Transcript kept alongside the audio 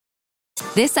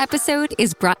This episode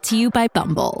is brought to you by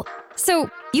Bumble.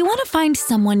 So, you want to find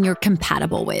someone you're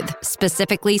compatible with,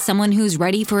 specifically someone who's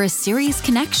ready for a serious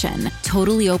connection,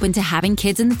 totally open to having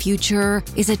kids in the future,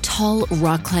 is a tall,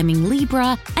 rock-climbing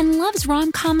Libra, and loves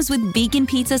rom-coms with vegan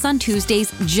pizzas on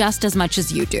Tuesdays just as much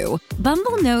as you do.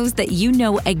 Bumble knows that you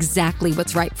know exactly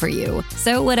what's right for you.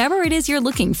 So whatever it is you're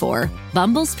looking for,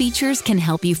 Bumble's features can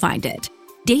help you find it.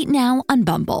 Date now on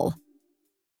Bumble.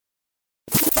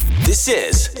 This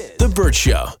is The Bert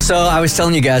Show. So I was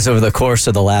telling you guys over the course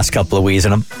of the last couple of weeks,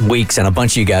 and a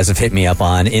bunch of you guys have hit me up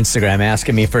on Instagram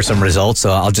asking me for some results.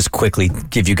 So I'll just quickly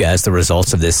give you guys the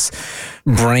results of this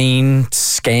brain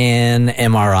scan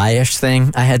MRI-ish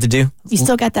thing I had to do. You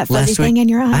still got that fuzzy thing in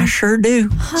your eye? I sure do.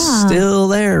 Still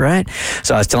there, right?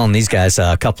 So I was telling these guys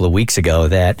a couple of weeks ago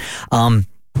that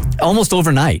almost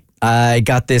overnight, I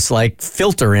got this like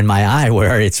filter in my eye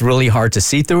where it's really hard to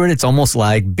see through it. It's almost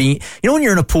like when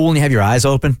you're in a pool and you have your eyes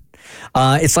open?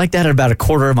 It's like that at about a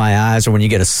quarter of my eyes, or when you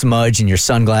get a smudge in your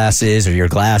sunglasses or your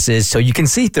glasses, so you can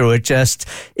see through it. It's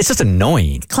just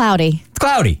annoying. Cloudy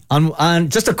on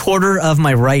just a quarter of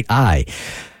my right eye.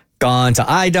 Gone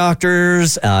to eye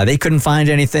doctors. They couldn't find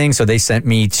anything, so they sent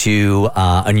me to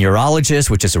a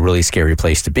neurologist, which is a really scary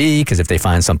place to be, because if they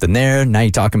find something there, now you're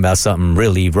talking about something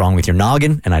really wrong with your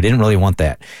noggin, and I didn't really want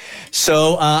that.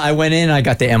 So I went in, I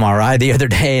got the MRI the other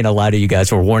day, and a lot of you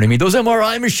guys were warning me, those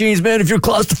MRI machines, man, if you're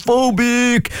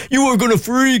claustrophobic, you are going to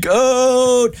freak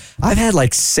out. I've had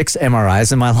like 6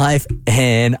 MRIs in my life,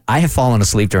 and I have fallen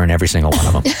asleep during every single one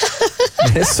of them.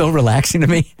 It's so relaxing to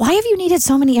me. Why have you needed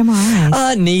so many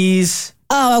MRIs? Knees.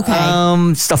 Oh,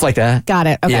 okay. Stuff like that. Got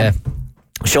it. Okay. Yeah.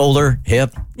 Shoulder,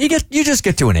 hip. You just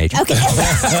get to an age. Okay.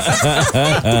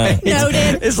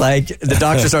 Noted. It's like the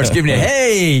doctor starts giving you,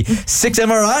 hey, 6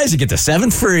 MRIs, you get the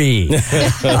 7th free.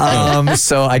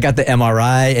 So I got the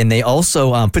MRI, and they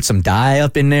also put some dye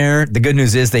up in there. The good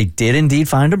news is they did indeed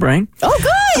find a brain. Oh,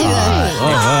 good.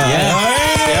 Yeah.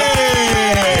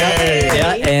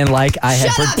 And like I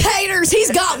had Shut up, haters. He's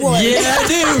got one. Yeah, I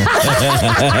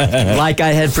do. Like I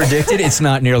had predicted, it's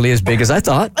not nearly as big as I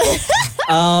thought.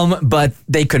 But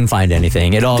they couldn't find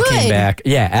anything. It all came back.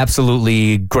 Yeah,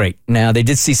 absolutely great. Now, they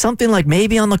did see something like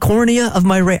maybe on the cornea of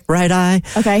my right eye.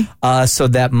 Okay. So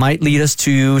that might lead us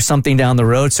to something down the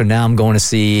road. So now I'm going to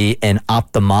see an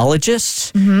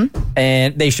ophthalmologist. Mm-hmm.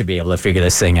 And they should be able to figure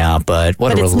this thing out. But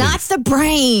what a relief. But it's not the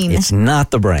brain. It's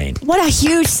not the brain. What a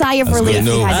huge sigh of relief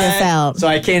you had to have felt. So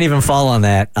I can't even fall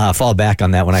back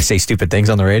on that when I say stupid things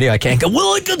on the radio. I can't go,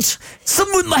 well, I got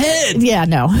something with my head. Yeah,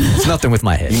 no. It's nothing with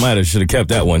my head. You should have kept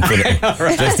that one for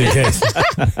just in case.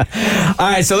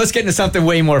 All right, so let's get into something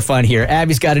way more fun here.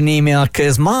 Abby's got an email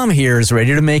because Mom here is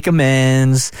ready to make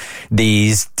amends.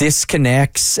 These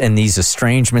disconnects and these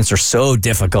estrangements are so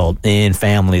difficult in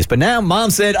families. But now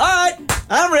Mom said, all right,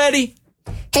 I'm ready.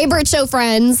 Hey, Bert Show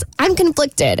friends. I'm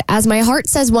conflicted as my heart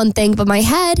says one thing, but my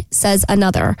head says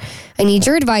another. I need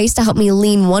your advice to help me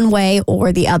lean one way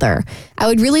or the other. I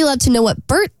would really love to know what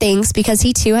Bert thinks because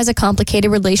he too has a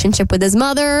complicated relationship with his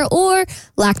mother or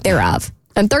lack thereof.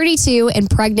 I'm 32 and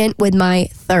pregnant with my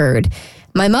 3rd.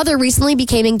 My mother recently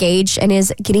became engaged and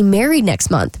is getting married next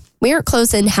month. We aren't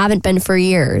close and haven't been for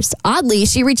years. Oddly,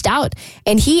 she reached out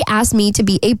and he asked me to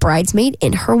be a bridesmaid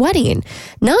in her wedding.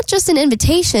 Not just an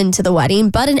invitation to the wedding,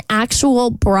 but an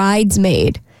actual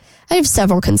bridesmaid. I have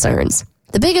several concerns.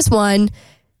 The biggest one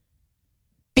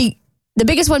being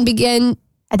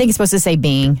I think it's supposed to say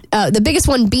being. The biggest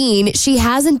one being she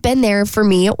hasn't been there for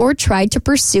me or tried to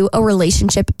pursue a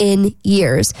relationship in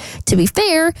years. To be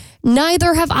fair,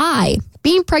 neither have I.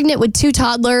 Being pregnant with 2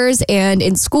 toddlers and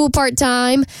in school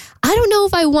part-time, I don't know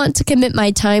if I want to commit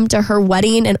my time to her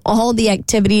wedding and all the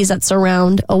activities that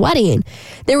surround a wedding.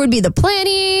 There would be the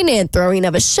planning and throwing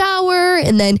of a shower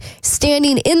and then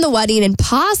standing in the wedding and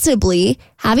possibly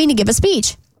having to give a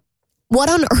speech. What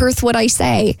on earth would I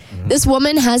say? This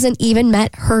woman hasn't even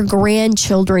met her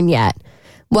grandchildren yet.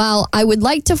 While I would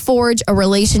like to forge a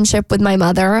relationship with my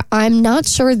mother, I'm not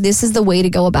sure this is the way to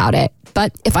go about it.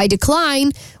 But if I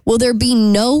decline, will there be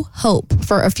no hope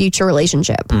for a future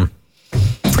relationship?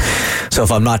 So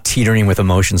if I'm not teetering with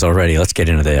emotions already, let's get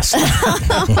into this.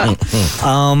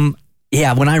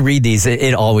 Yeah, when I read these,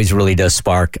 it always really does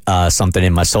spark something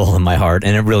in my soul and my heart,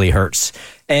 and it really hurts.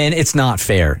 And it's not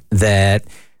fair that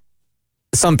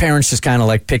some parents just kind of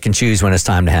like pick and choose when it's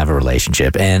time to have a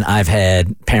relationship. And I've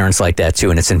had parents like that too.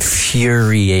 And it's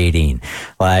infuriating.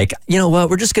 Like, you know what?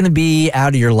 We're just going to be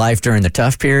out of your life during the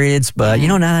tough periods. But you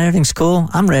know, now everything's cool.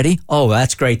 I'm ready. Oh,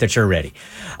 that's great that you're ready.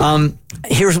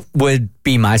 Here's would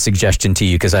be my suggestion to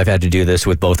you, because I've had to do this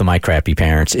with both of my crappy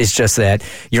parents. It's just that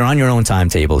you're on your own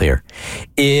timetable here.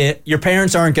 Your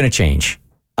parents aren't going to change.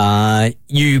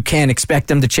 You can't expect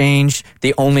them to change.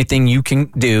 The only thing you can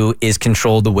do is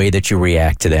control the way that you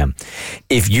react to them.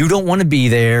 If you don't want to be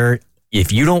there,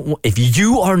 if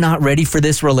you are not ready for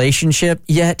this relationship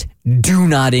yet, do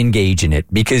not engage in it,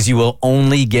 because you will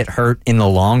only get hurt in the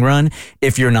long run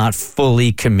if you're not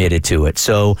fully committed to it.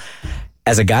 So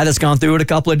as a guy that's gone through it a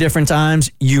couple of different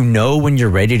times, you know when you're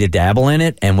ready to dabble in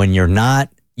it, and when you're not,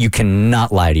 you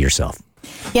cannot lie to yourself.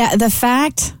 Yeah, the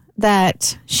fact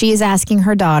that she is asking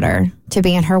her daughter to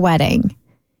be in her wedding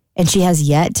and she has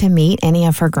yet to meet any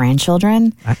of her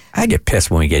grandchildren. I get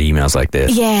pissed when we get emails like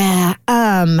this. Yeah.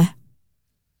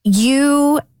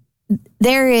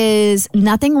 There is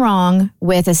nothing wrong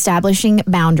with establishing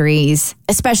boundaries,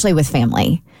 especially with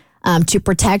family, to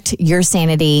protect your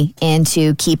sanity and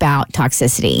to keep out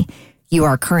toxicity. You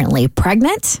are currently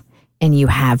pregnant and you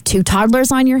have 2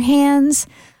 toddlers on your hands.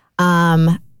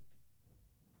 And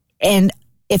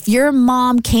if your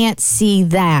mom can't see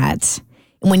that,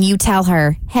 when you tell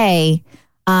her, hey,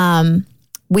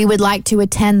 we would like to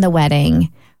attend the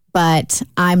wedding, but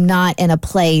I'm not in a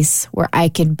place where I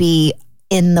could be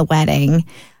in the wedding.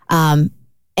 And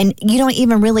you don't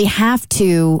even really have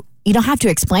to, you don't have to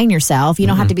explain yourself. You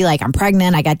don't have to be like, I'm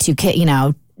pregnant, I got 2 kids,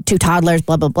 2 toddlers,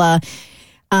 blah, blah, blah.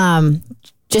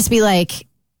 Just be like,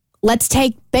 let's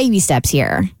take baby steps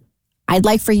here. I'd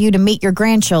like for you to meet your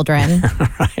grandchildren,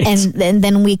 right. and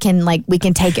then we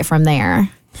can take it from there.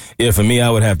 Yeah, for me, I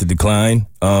would have to decline,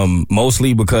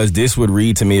 mostly because this would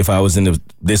read to me, if I was in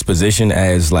this position,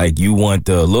 as like, you want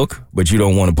the look, but you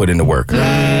don't want to put in the work.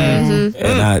 Mm-hmm.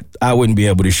 And I wouldn't be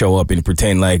able to show up and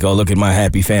pretend like, oh, look at my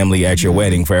happy family at your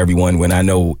wedding for everyone, when I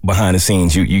know behind the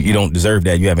scenes you don't deserve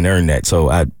that. You haven't earned that. So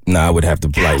I would have to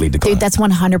politely decline. Dude, that's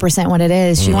 100% what it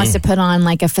is. She wants to put on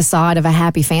like a facade of a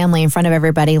happy family in front of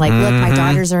everybody. Like, look, my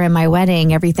daughters are in my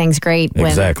wedding. Everything's great.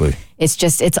 Exactly. It's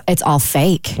just, it's all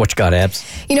fake. What you got, Abs?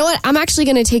 You know what? I'm actually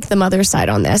going to take the mother's side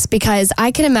on this, because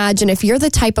I can imagine if you're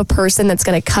the type of person that's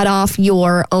going to cut off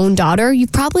your own daughter,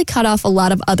 you've probably cut off a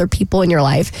lot of other people in your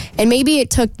life. And maybe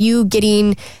it took you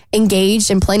getting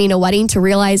engaged and planning a wedding to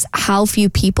realize how few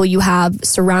people you have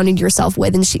surrounded yourself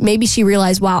with. And maybe she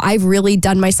realized, wow, I've really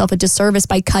done myself a disservice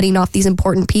by cutting off these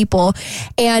important people.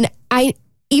 And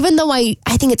even though I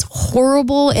think it's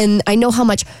horrible, and I know how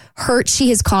much hurt she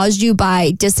has caused you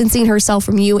by distancing herself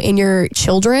from you and your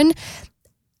children,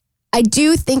 I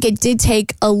do think it did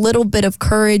take a little bit of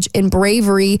courage and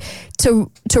bravery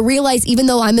to realize, even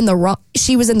though I'm in the wrong,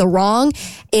 she was in the wrong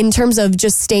in terms of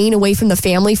just staying away from the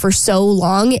family for so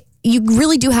long. You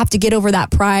really do have to get over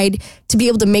that pride to be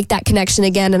able to make that connection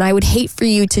again. And I would hate for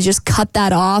you to just cut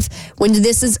that off when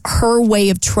this is her way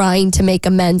of trying to make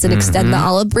amends and extend the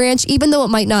olive branch, even though it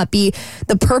might not be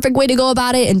the perfect way to go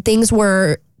about it, and things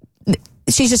were,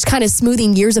 she's just kind of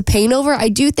smoothing years of pain over. I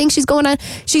do think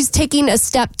she's taking a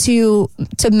step to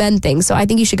mend things. So I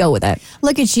think you should go with it.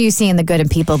 Look at you seeing the good in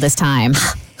people this time.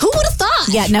 Who would have thought?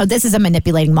 Yeah, no, this is a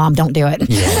manipulating mom. Don't do it.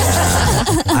 Yeah,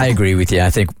 I agree with you.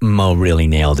 I think Mo really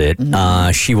nailed it.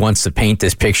 She wants to paint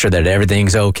this picture that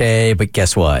everything's okay, but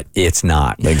guess what? It's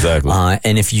not. Exactly.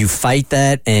 And if you fight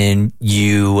that and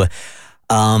you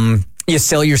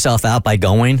sell yourself out by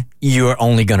going, you're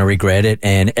only going to regret it.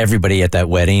 And everybody at that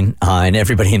wedding and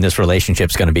everybody in this relationship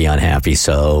is going to be unhappy.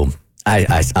 So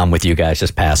I'm with you guys.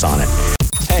 Just pass on it.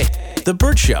 Hey, The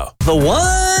Bert Show. The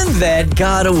one that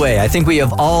got away. I think we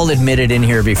have all admitted in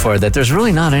here before that there's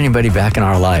really not anybody back in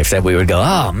our life that we would go,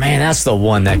 oh man, that's the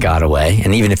one that got away.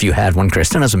 And even if you had one,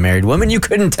 Kristen, as a married woman, you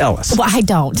couldn't tell us. Well, I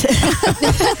don't.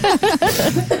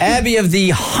 Abby, of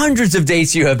the hundreds of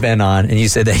dates you have been on, and you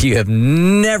said that you have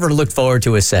never looked forward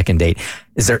to a second date,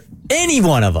 is there any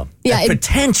one of them that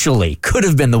potentially could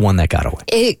have been the one that got away?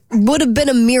 It would have been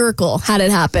a miracle had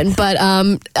it happened. But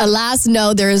alas,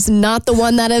 no, there is not the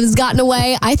one that has gotten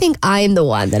away. I think I am the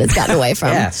one that has gotten away from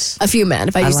a few men,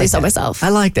 if I do say so myself. I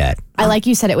like that. I like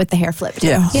you said it with the hair flip, too.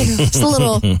 Yeah. Just a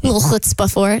little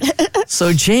chutzpah for it.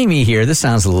 So Jamie here, this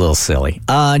sounds a little silly.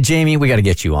 Jamie, we got to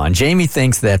get you on. Jamie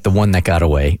thinks that the one that got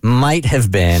away might have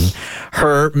been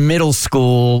her middle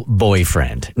school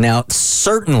boyfriend. Now,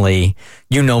 certainly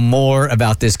you know more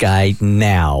about this guy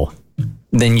now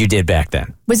than you did back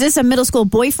then. Was this a middle school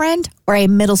boyfriend or a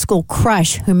middle school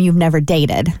crush whom you've never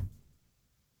dated?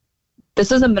 This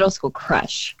was a middle school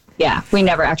crush. Yeah, we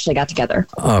never actually got together.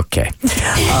 Okay.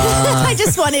 I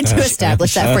just wanted to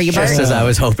establish that for you, Bert. Just as I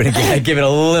was hoping to give it a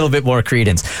little bit more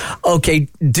credence. Okay,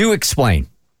 do explain.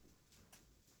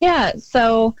 Yeah,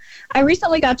 so I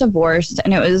recently got divorced,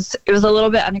 and it was a little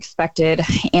bit unexpected,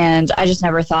 and I just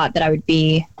never thought that I would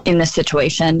be in this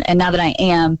situation. And now that I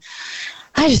am,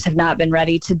 I just have not been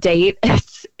ready to date.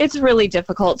 it's really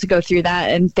difficult to go through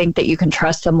that and think that you can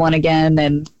trust someone again.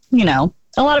 And, you know,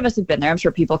 a lot of us have been there. I'm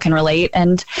sure people can relate.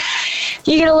 And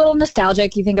you get a little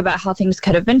nostalgic. You think about how things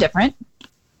could have been different.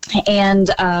 And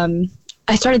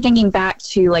I started thinking back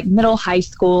to like middle high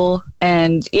school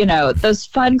and, you know, those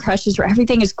fun crushes where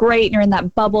everything is great and you're in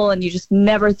that bubble and you just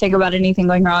never think about anything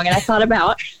going wrong. And I thought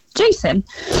about Jason.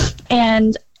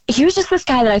 And he was just this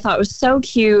guy that I thought was so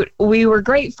cute. We were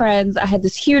great friends. I had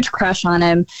this huge crush on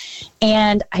him.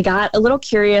 And I got a little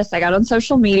curious. I got on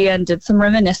social media and did some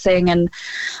reminiscing. And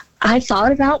I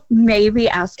thought about maybe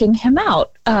asking him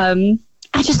out. I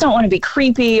just don't want to be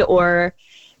creepy or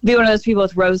be one of those people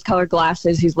with rose-colored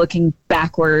glasses who's looking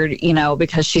backward, you know,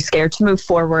 because she's scared to move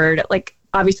forward. Like,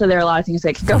 obviously, there are a lot of things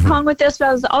that could go wrong with this. But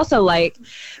I was also like,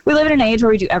 we live in an age where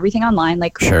we do everything online.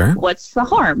 Like, Sure. What's the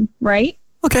harm, right?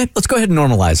 Okay, let's go ahead and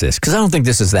normalize this because I don't think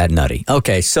this is that nutty.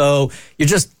 Okay, so you're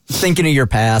just thinking of your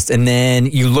past and then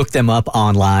you look them up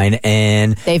online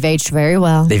and They've aged very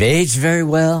well. they've aged very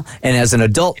well. And as an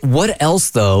adult, what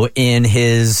else, though, in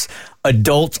his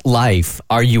adult life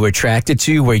are you attracted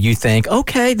to where you think,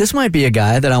 okay, this might be a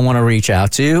guy that I want to reach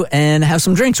out to and have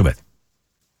some drinks with?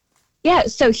 Yeah,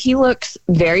 so he looks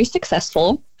very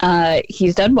successful.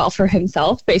 He's done well for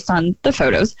himself based on the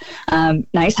photos.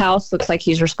 Nice house, looks like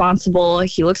he's responsible.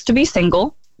 He looks to be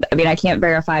single. I mean, I can't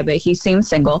verify, but he seems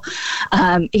single.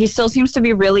 He still seems to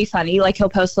be really funny. Like, he'll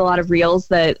post a lot of reels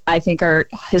that I think are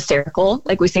hysterical.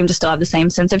 Like, we seem to still have the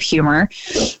same sense of humor.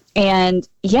 And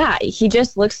yeah, he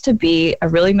just looks to be a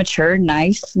really mature,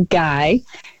 nice guy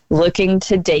looking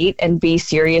to date and be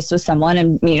serious with someone.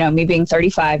 And, you know, me being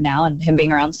 35 now and him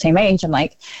being around the same age, I'm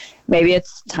like, maybe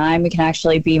it's time we can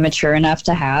actually be mature enough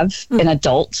to have an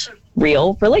adult,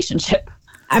 real relationship.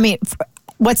 I mean,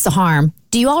 what's the harm?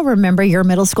 Do you all remember your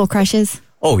middle school crushes?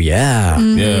 Oh, yeah.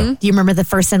 Yeah. Do you remember the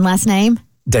first and last name?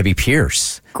 Debbie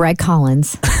Pierce. Greg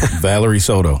Collins. Valerie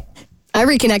Soto. I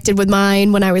reconnected with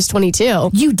mine when I was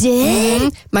 22. You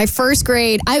did? My first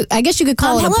grade, I guess you could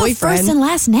call it a Hello, boyfriend. first and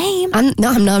last name. I'm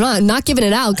not giving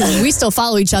it out because we still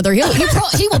follow each other. He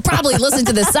will probably listen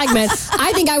to this segment.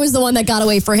 I think I was the one that got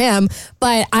away for him,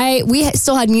 but we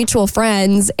still had mutual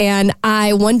friends, and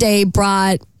I one day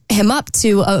brought him up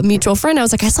to a mutual friend. I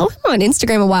was like, I saw him on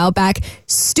Instagram a while back.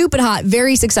 Stupid hot,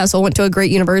 very successful, went to a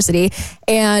great university.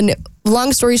 And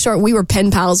long story short, we were pen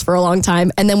pals for a long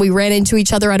time. And then we ran into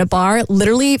each other at a bar.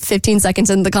 Literally 15 seconds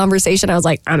into the conversation, I was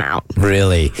like, I'm out.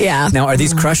 Really? Yeah. Now, are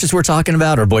these crushes we're talking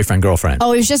about or boyfriend, girlfriend?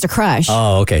 Oh, it was just a crush.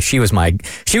 Oh, okay. She was my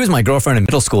girlfriend in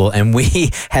middle school, and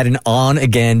we had an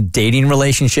on-again dating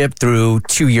relationship through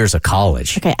 2 years of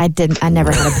college. Okay, I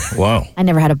never had a Wow. I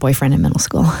never had a boyfriend in middle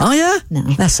school. Oh, yeah? No.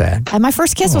 That's sad. And my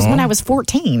first kiss was when I was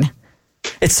 14.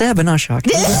 It's sad, but not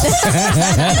shocking.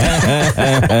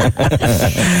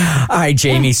 All right,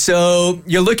 Jamie. So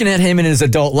you're looking at him in his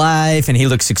adult life, and he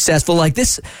looks successful like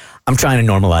this. I'm trying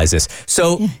to normalize this.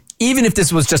 So even if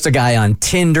this was just a guy on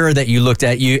Tinder that you looked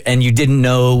at and you didn't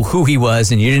know who he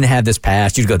was and you didn't have this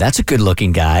past, you'd go, that's a good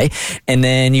looking guy. And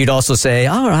then you'd also say,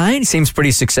 all right, he seems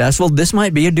pretty successful. This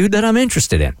might be a dude that I'm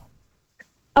interested in.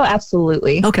 Oh,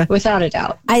 absolutely. Okay. Without a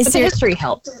doubt. I But the history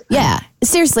helps. Yeah,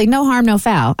 seriously, no harm, no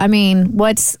foul. I mean,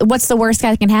 what's the worst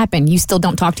that can happen? You still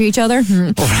don't talk to each other?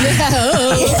 Definitely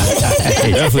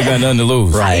got nothing to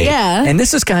lose. Right. Yeah. And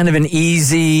this is kind of an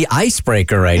easy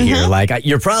icebreaker right here. Like,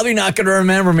 you're probably not going to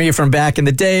remember me from back in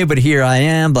the day, but here I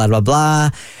am, blah, blah,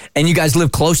 blah. And you guys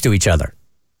live close to each other.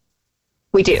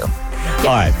 We do. All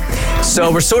right.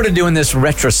 So we're sort of doing this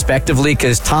retrospectively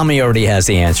because Tommy already has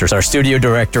the answers. Our studio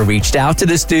director reached out to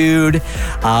this dude.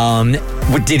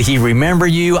 Did he remember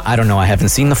you? I don't know. I haven't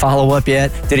seen the follow-up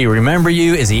yet. Did he remember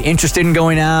you? Is he interested in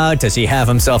going out? Does he have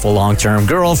himself a long-term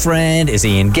girlfriend? Is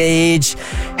he engaged?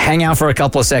 Hang out for a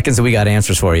couple of seconds and we got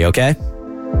answers for you, okay?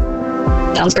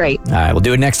 Sounds great. All right. We'll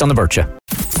do it next on The Burt Show.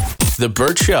 The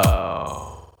Burt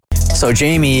Show. So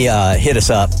Jamie hit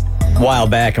us up a while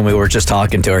back and we were just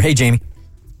talking to her. Hey, Jamie.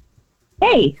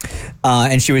 Hey.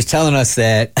 And she was telling us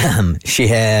that she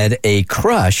had a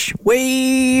crush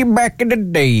way back in the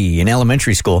day in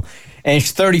elementary school. And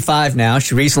she's 35 now.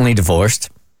 She recently divorced.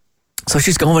 So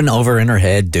she's going over in her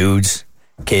head dudes,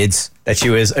 kids that she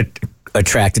was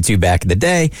attracted to back in the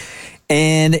day.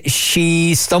 And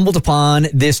she stumbled upon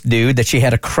this dude that she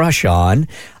had a crush on.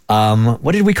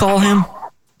 What did we call him?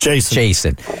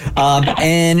 Jason.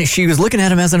 And she was looking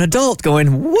at him as an adult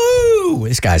going, woo! woo,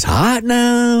 this guy's hot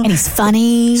now. And he's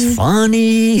funny. He's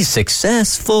funny, he's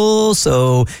successful.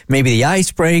 So maybe the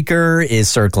icebreaker is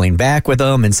circling back with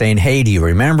him and saying, hey, do you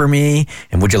remember me?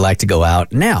 And would you like to go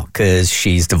out now? Because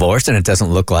she's divorced and it doesn't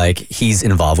look like he's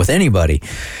involved with anybody.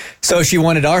 So she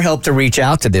wanted our help to reach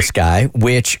out to this guy,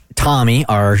 which Tommy,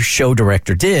 our show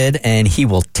director, did, and he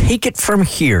will take it from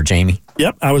here, Jamie.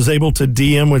 Yep, I was able to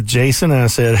DM with Jason, and I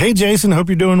said, hey, Jason, hope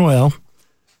you're doing well.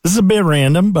 This is a bit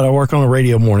random, but I work on a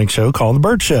radio morning show called The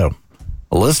Burt Show.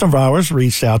 A listener of ours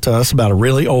reached out to us about a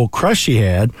really old crush she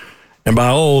had, and by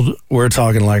old, we're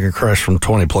talking like a crush from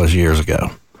 20-plus years ago.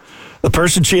 The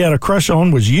person she had a crush on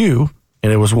was you,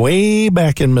 and it was way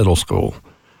back in middle school.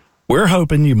 We're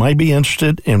hoping you might be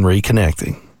interested in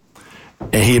reconnecting.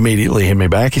 And he immediately hit me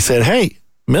back. He said, hey,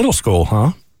 middle school,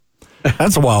 huh?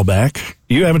 That's a while back.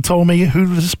 You haven't told me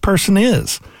who this person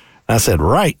is. I said,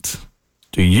 right.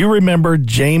 Do you remember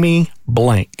Jamie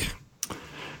Blank?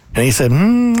 And he said,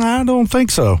 I don't think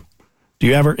so. Do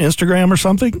you have her Instagram or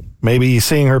something? Maybe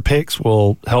seeing her pics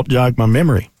will help jog my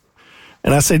memory.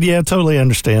 And I said, yeah, totally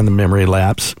understand the memory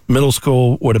lapse. Middle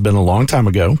school would have been a long time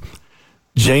ago.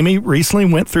 Jamie recently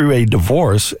went through a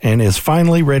divorce and is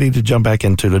finally ready to jump back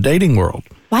into the dating world.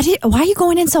 Why are you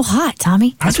going in so hot,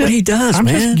 Tommy? That's what he does, I'm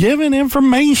man. just giving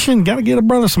information. Got to get a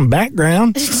brother some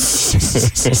background.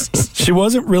 She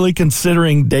wasn't really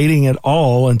considering dating at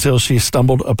all until she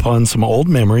stumbled upon some old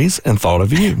memories and thought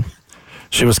of you.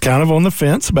 She was kind of on the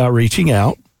fence about reaching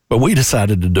out, but we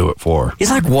decided to do it for her.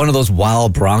 He's like one of those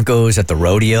wild Broncos at the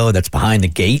rodeo that's behind the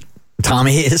gate.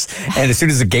 Tommy is. And as soon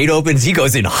as the gate opens, he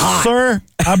goes in hot. Sir,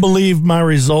 I believe my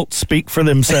results speak for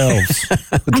themselves.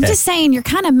 I'm just saying, you're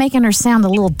kind of making her sound a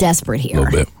little desperate here. A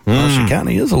little bit. Well, she kind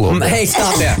of is a little bit. Hey,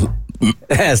 stop that.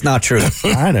 That's not true.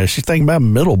 I know. She's thinking about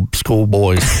middle school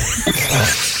boys.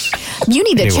 You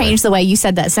need to change the way you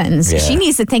said that sentence. Yeah. She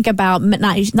needs to think about,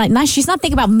 she's not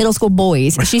thinking about middle school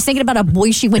boys. She's thinking about a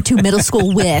boy she went to middle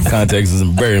school with. Context is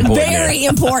very important. Very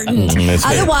important. That's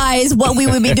fair. Otherwise, what we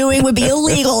would be doing would be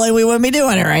illegal and we wouldn't be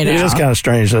doing it right It now. is kind of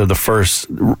strange that the first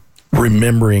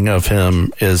remembering of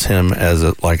him is him as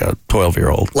like a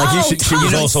 12-year-old. Like Oh, she Tommy,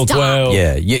 was also stop. 12.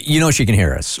 Yeah, you know she can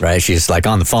hear us, right? She's like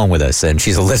on the phone with us and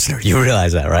she's a listener. You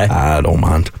realize that, right? I don't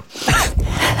mind.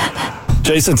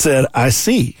 Jason said, I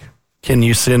see. Can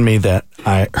you send me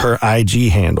her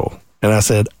IG handle? And I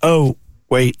said, oh,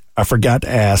 wait, I forgot to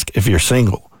ask if you're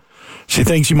single. She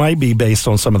thinks you might be based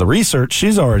on some of the research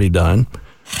she's already done.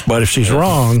 But if she's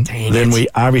wrong, then we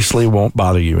obviously won't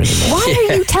bother you anymore. Why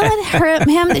are you telling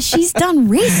him that she's done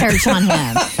research on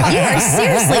him? You are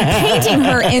seriously painting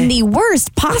her in the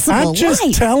worst possible I'm just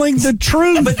light. telling the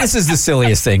truth. But this is the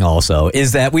silliest thing also,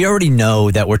 is that we already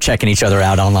know that we're checking each other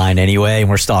out online anyway, and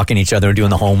we're stalking each other and doing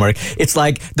the homework. It's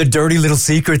like the dirty little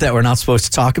secret that we're not supposed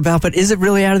to talk about, but is it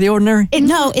really out of the ordinary?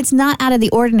 No, it's not out of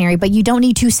the ordinary, but you don't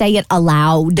need to say it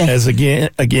aloud. As again,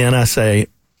 I say,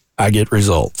 I get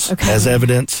results. Okay. As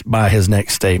evidenced by his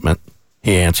next statement,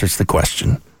 he answers the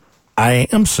question. I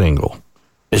am single.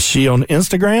 Is she on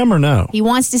Instagram or no? He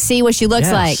wants to see what she looks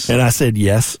Yes. like. And I said,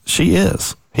 yes, she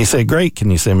is. He said, great. Can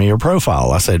you send me your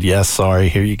profile? I said, yes, sorry.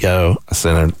 Here you go. I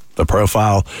sent her the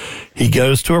profile. He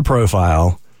goes to her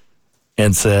profile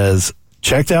and says,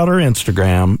 checked out her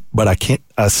Instagram, but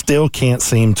I still can't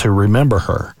seem to remember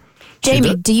her.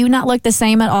 Jamie, do you not look the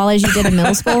same at all as you did in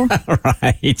middle school?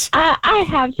 Right. I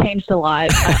have changed a lot.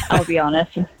 I'll be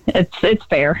honest. It's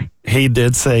fair. He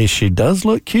did say she does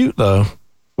look cute, though,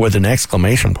 with an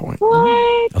exclamation point.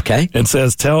 What? Okay. It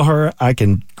says, tell her I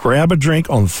can grab a drink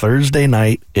on Thursday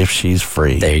night if she's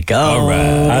free. There you go. All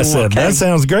right. I said, okay. that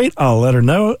sounds great. I'll let her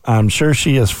know. I'm sure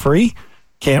she is free.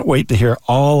 Can't wait to hear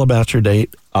all about your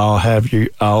date. I'll have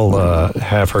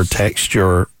her text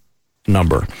your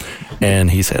number. And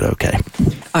he said, okay.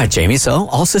 All right, Jamie. So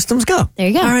all systems go. There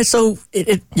you go. All right. So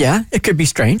it could be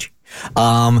strange.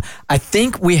 I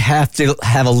think we have to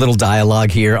have a little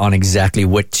dialogue here on exactly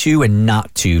what to and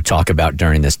not to talk about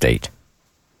during this date,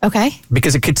 Okay.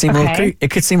 because it could seem a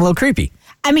little creepy.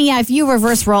 I mean, yeah, if you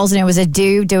reverse roles and it was a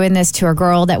dude doing this to a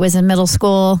girl that was in middle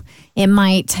school, it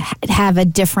might have a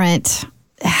different,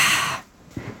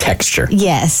 Texture.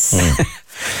 yes.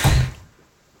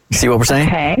 You see what we're saying?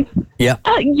 Okay. Yeah.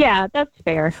 Yeah, that's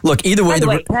fair. Look, either way, By the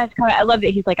way, can I just comment? I love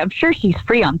that he's like, I'm sure she's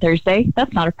free on Thursday.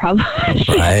 That's not a problem.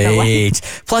 right.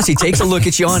 Plus, he takes a look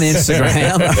at you on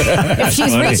Instagram. If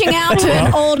she's reaching out to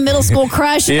an old middle school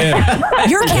crush,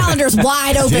 your calendar's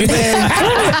wide open, dude.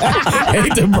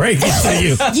 Hate to break it to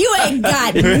you. You ain't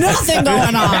got nothing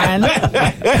going on.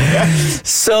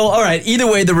 So, all right. Either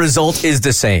way, the result is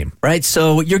the same, right?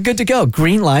 So you're good to go.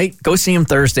 Green light. Go see him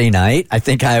Thursday night. I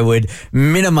think I would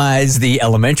minimize minimize the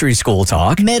elementary school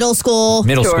talk. Middle school.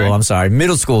 Middle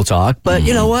school talk. But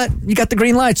you know what? You got the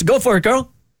green light, so go for it,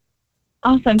 girl.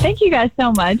 Awesome. Thank you guys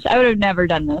so much. I would have never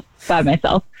done this by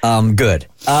myself. Good.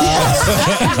 That's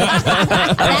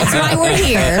why we're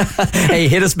here. Hey,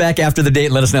 hit us back after the date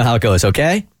and let us know how it goes,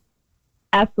 okay?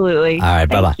 Absolutely. All right,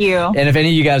 bye-bye. Thank you. And if any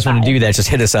of you guys want to do that, just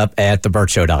hit us up at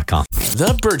thebirdshow.com.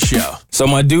 The Burt Show. So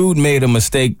my dude made a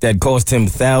mistake that cost him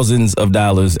thousands of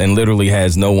dollars and literally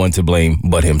has no one to blame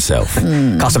but himself.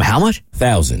 Cost him how much?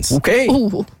 Thousands. Okay.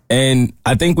 Ooh. And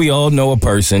I think we all know a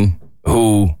person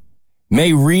who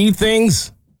may read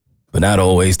things, but not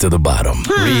always to the bottom.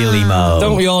 Really, Mo?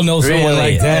 Don't we all know someone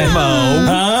like that? Mo.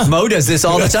 Huh? Mo does this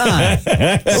all the time.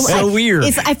 So weird.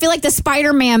 I feel like the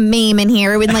Spider-Man meme in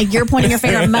here when like you're pointing your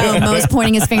finger at Mo, Mo's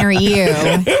pointing his finger at you.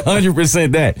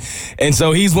 100% that. And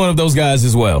so he's one of those guys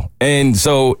as well. And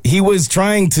so he was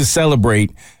trying to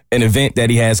celebrate an event that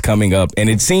he has coming up, and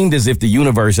it seemed as if the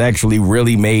universe actually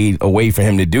really made a way for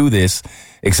him to do this,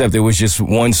 except it was just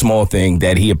one small thing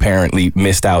that he apparently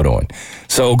missed out on.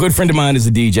 So a good friend of mine is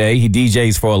a DJ. He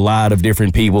DJs for a lot of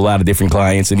different people, a lot of different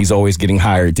clients, and he's always getting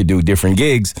hired to do different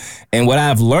gigs. And what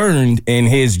I've learned in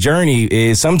his journey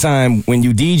is sometimes when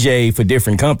you DJ for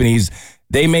different companies,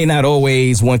 they may not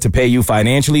always want to pay you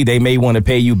financially. They may want to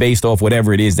pay you based off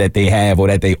whatever it is that they have or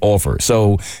that they offer.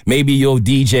 So maybe you'll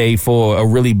DJ for a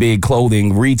really big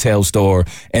clothing retail store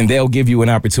and they'll give you an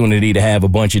opportunity to have a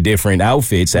bunch of different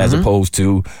outfits as opposed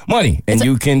to money. And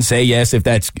you can say yes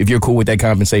if you're cool with that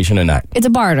compensation or not. It's a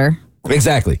barter.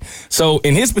 Exactly. So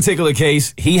in his particular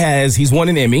case, he's won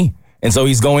an Emmy. And so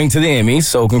he's going to the Emmys.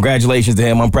 So congratulations to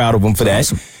him. I'm proud of him for that.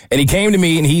 Awesome. And he came to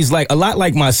me and he's like, a lot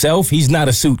like myself, he's not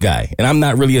a suit guy. And I'm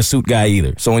not really a suit guy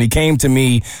either. So when he came to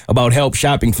me about help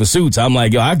shopping for suits, I'm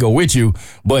like, yo, I go with you,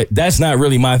 but that's not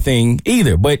really my thing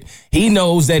either. But he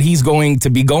knows that he's going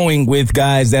to be going with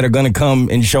guys that are going to come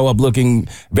and show up looking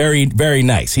very, very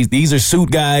nice. These are suit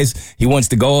guys. He wants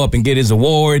to go up and get his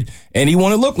award and he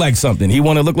want to look like something. He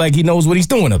want to look like he knows what he's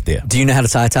doing up there. Do you know how to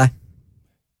tie?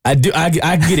 I do. I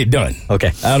can get it done.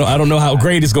 Okay. I don't know how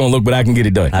great it's going to look, but I can get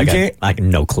it done. You can't? I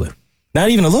can no clue. Not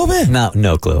even a little bit?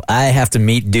 No clue. I have to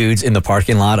meet dudes in the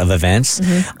parking lot of events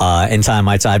and tie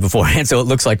my tie beforehand, so it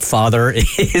looks like father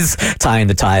is tying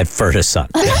the tie for his son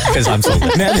because I'm so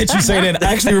good. Now that you say that,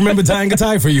 I actually remember tying a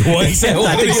tie for you once.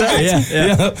 I think so,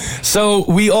 yeah. So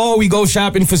we go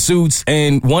shopping for suits,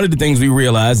 and one of the things we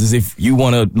realized is if you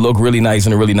want to look really nice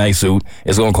in a really nice suit,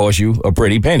 it's going to cost you a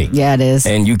pretty penny. Yeah, it is.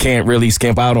 And you can't really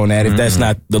skimp out on that if that's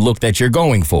not the look that you're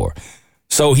going for.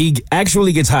 So he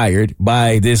actually gets hired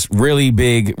by this really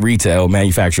big retail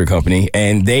manufacturer company,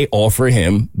 and they offer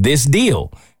him this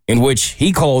deal in which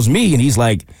he calls me and he's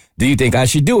like, do you think I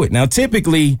should do it? Now,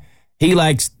 typically, he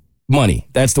likes money.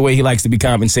 That's the way he likes to be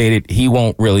compensated. He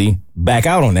won't really back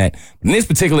out on that. In this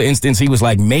particular instance, he was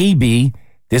like, maybe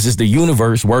this is the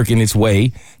universe working its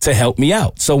way to help me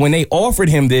out. So when they offered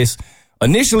him this,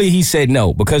 initially he said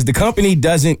no, because the company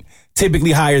doesn't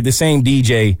typically hire the same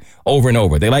DJ over and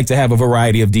over. They like to have a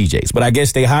variety of DJs, but I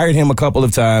guess they hired him a couple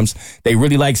of times. They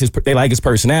really like his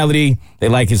personality. They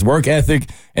like his work ethic.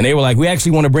 And they were like, we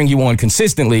actually want to bring you on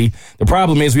consistently. The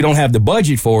problem is we don't have the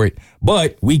budget for it,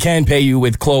 but we can pay you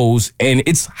with clothes, and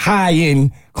it's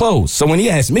high-end clothes. So when he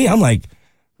asked me, I'm like,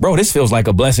 bro, this feels like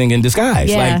a blessing in disguise.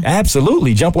 Yeah. Like,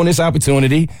 absolutely, jump on this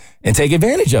opportunity and take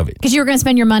advantage of it. Because you were going to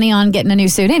spend your money on getting a new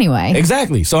suit anyway.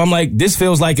 Exactly. So I'm like, this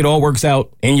feels like it all works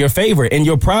out in your favor, and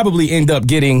you'll probably end up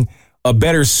getting a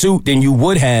better suit than you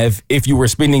would have if you were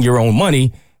spending your own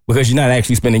money, because you're not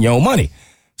actually spending your own money.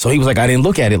 So he was like, I didn't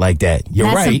look at it like that. You're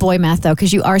That's right. some boy math, though,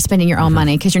 because you are spending your own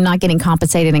money, because you're not getting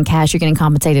compensated in cash, you're getting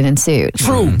compensated in suit.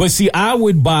 True, but see, I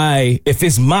would buy, if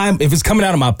it's coming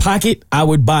out of my pocket, I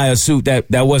would buy a suit that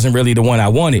wasn't really the one I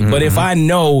wanted. But if I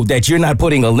know that you're not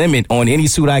putting a limit on any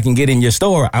suit I can get in your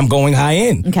store, I'm going high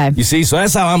end. Okay. You see, so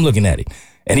that's how I'm looking at it.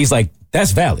 And he's like,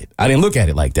 that's valid. I didn't look at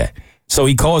it like that. So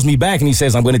he calls me back and he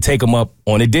says, I'm going to take him up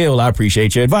on a deal. I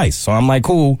appreciate your advice. So I'm like,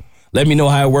 cool. Let me know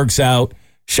how it works out.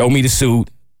 Show me the suit,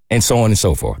 and so on and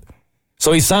so forth.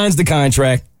 So he signs the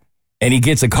contract and he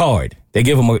gets a card. They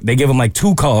give him like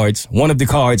 2 cards. One of the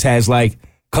cards has like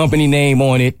company name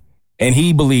on it, and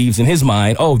he believes in his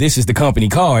mind, oh, this is the company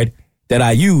card that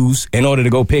I use in order to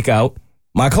go pick out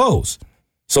my clothes.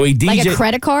 So he Like a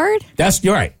credit card?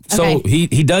 You're right. So Okay.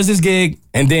 he does his gig,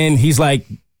 and then he's like,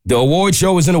 the award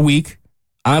show is in a week.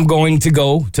 I'm going to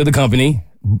go to the company,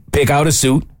 pick out a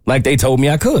suit like they told me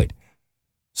I could.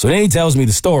 So then he tells me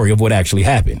the story of what actually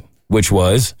happened, which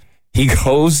was he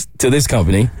goes to this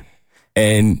company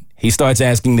and he starts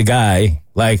asking the guy,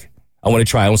 like, I want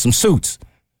to try on some suits.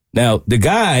 Now, the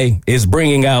guy is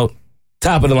bringing out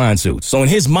top of the line suits. So in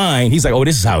his mind, he's like, oh,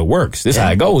 this is how it works. This is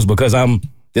how it goes because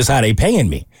this is how they paying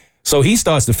me. So he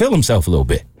starts to feel himself a little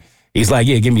bit. He's like,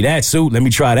 yeah, give me that suit. Let me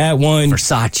try that one.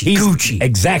 Versace, Gucci.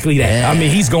 Exactly that. Yeah. I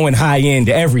mean, he's going high end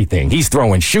to everything. He's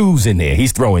throwing shoes in there.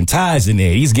 He's throwing ties in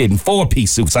there. He's getting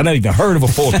 4-piece suits. I never even heard of a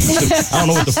 4-piece suit. I don't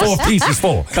know what the 4-piece is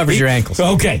for. Covers your ankles.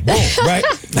 Okay, boom, right?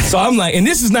 So I'm like, and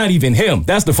this is not even him.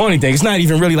 That's the funny thing. It's not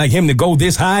even really like him to go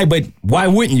this high, but why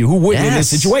wouldn't you? Who wouldn't in this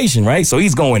situation, right? So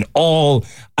he's going all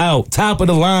out, top of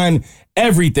the line,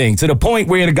 everything, to the point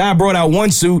where the guy brought out one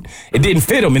suit, it didn't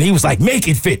fit him, and he was like, make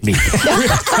it fit me. All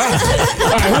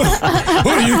right,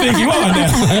 who do you think you are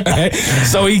now?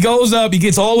 So he goes up, he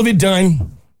gets all of it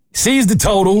done, sees the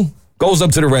total, goes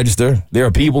up to the register. There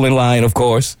are people in line, of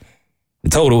course. The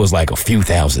total was like a few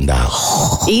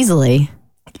 $1,000s.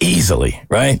 Easily,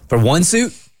 right? For one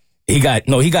suit? He got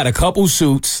a couple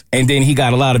suits, and then he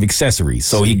got a lot of accessories.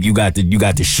 So you got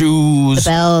the shoes,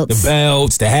 the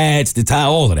belts, the hats, the tie,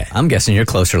 all of that. I'm guessing you're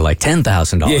closer to like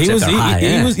 $10,000.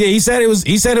 Yeah,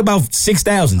 he said about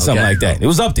 6,000, something like that. It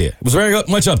was up there. It was very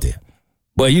much up there.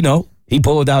 But he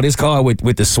pulled out his car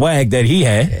with the swag that he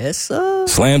had. Yes, sir.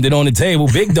 Slammed it on the table,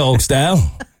 big dog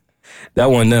style. That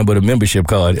wasn't nothing but a membership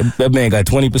card. That man got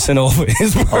 20% off of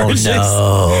his purchase.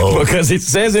 Oh, no. Because it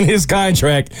says in his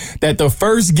contract that the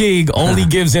first gig only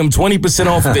gives him 20%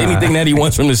 off of anything that he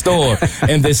wants from the store.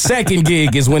 And the second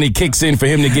gig is when it kicks in for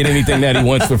him to get anything that he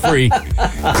wants for free.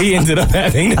 He ended up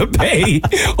having to pay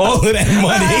all of that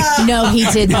money. No, he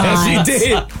did not. Yes, he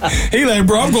did. He like,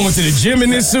 bro, I'm going to the gym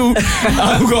in this suit.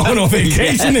 I'm going on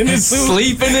vacation in this suit.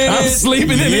 I'm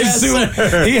sleeping in this suit.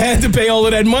 Sir. He had to pay all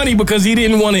of that money because he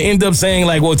didn't want to end up saying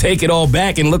like, well, take it all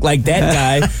back and look like that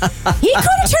guy. He could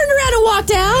have turned around and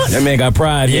walked out. That man got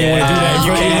pride. He didn't want to do that.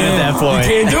 You can't at that point.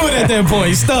 You can't do it at that point.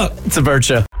 He's stuck. It's a Bert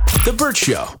Show. The Bert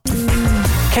Show.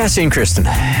 Cassie and Kristen,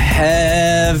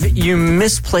 have you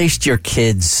misplaced your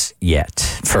kids yet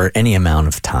for any amount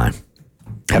of time?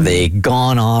 Have they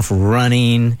gone off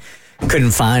running, couldn't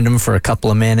find them for a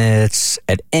couple of minutes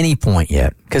at any point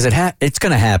yet? Because it's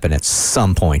going to happen at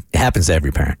some point. It happens to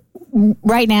every parent.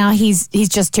 Right now, he's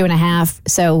just 2.5,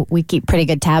 so we keep pretty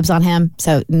good tabs on him.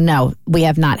 So, no, we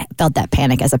have not felt that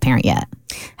panic as a parent yet.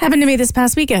 Happened to me this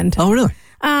past weekend. Oh, really?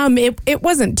 It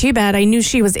wasn't too bad. I knew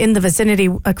she was in the vicinity.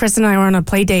 Chris and I were on a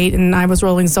play date, and I was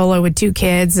rolling solo with 2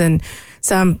 kids, and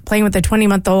so I'm playing with a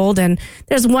 20-month-old, and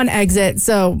there's one exit,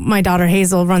 so my daughter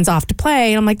Hazel runs off to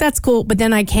play, and I'm like, that's cool, but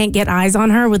then I can't get eyes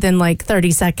on her within like 30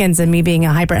 seconds, and me being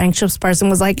a hyper-anxious person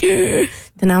was like, then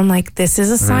I'm like, this is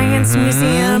a science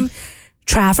museum.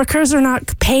 Traffickers are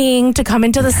not paying to come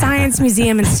into the science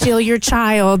museum and steal your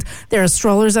child. There are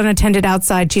strollers unattended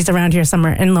outside. She's around here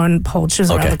somewhere. And lo and behold, she was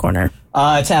around the corner.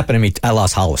 It's happened to me. I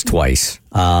lost Hollis twice.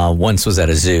 Once was at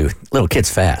a zoo. Little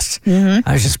kid's fast. Mm-hmm.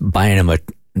 I was just buying him a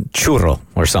churro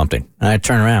or something. And I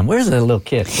turn around. Where's the little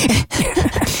kid?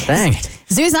 Dang it.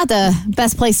 Zoo's not the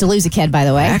best place to lose a kid, by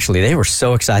the way. Actually, they were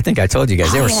so excited. I think I told you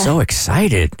guys, they were so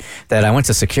excited that I went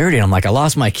to security and I'm like, I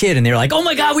lost my kid. And they were like, oh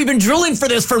my God, we've been drilling for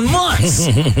this for months.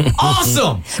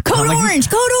 Awesome. Code orange.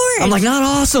 I'm like, not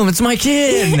awesome. It's my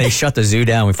kid. And they shut the zoo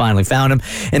down. We finally found him.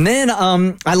 And then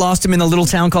I lost him in a little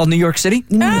town called New York City.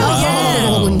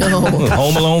 Oh, no.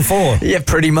 Home Alone 4. Yeah,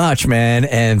 pretty much, man.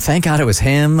 And thank God it was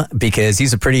him because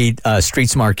he's a pretty street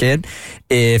smart kid.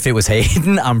 If it was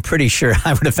Hayden, I'm pretty sure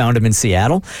I would have found him in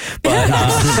Seattle. But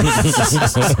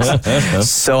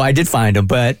so I did find him,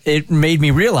 but it made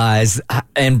me realize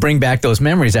and bring back those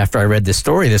memories after I read this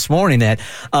story this morning that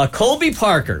Colby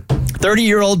Parker,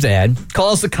 30-year-old dad,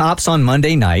 calls the cops on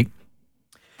Monday night,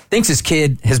 thinks his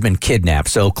kid has been kidnapped,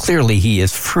 so clearly he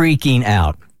is freaking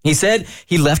out. He said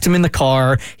he left him in the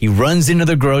car. He runs into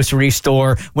the grocery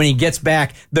store. When he gets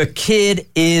back, the kid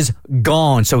is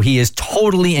gone. So he is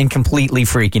totally and completely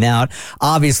freaking out.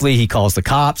 Obviously, he calls the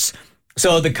cops.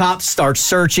 So the cops start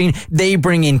searching. They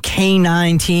bring in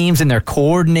K-9 teams and they're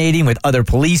coordinating with other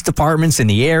police departments in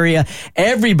the area.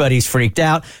 Everybody's freaked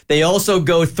out. They also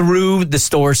go through the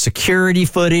store's security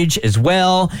footage as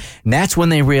well. And that's when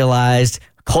they realized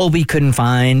Colby couldn't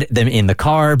find them in the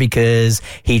car because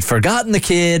he'd forgotten the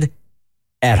kid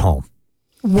at home.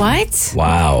 What?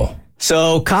 Wow.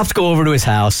 So cops go over to his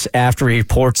house after he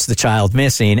reports the child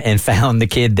missing and found the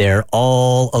kid there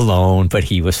all alone, but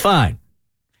he was fine.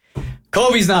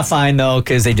 Colby's not fine, though,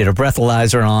 because they did a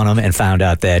breathalyzer on him and found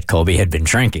out that Colby had been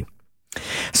drinking.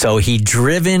 So he'd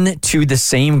driven to the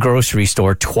same grocery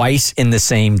store twice in the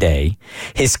same day.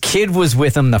 His kid was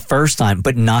with him the first time,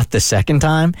 but not the second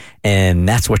time, and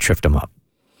that's what tripped him up.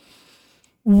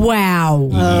 Wow.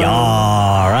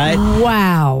 Yeah, right?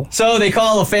 Wow. So they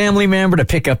call a family member to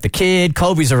pick up the kid.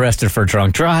 Kobe's arrested for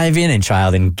drunk driving and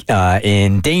child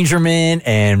endangerment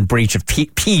and breach of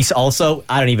peace. Also,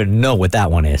 I don't even know what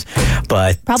that one is,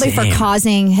 but Probably for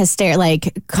causing hysteria,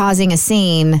 like causing a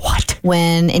scene. What?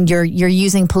 And you're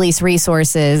using police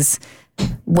resources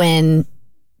when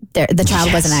the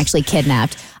child wasn't actually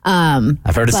kidnapped.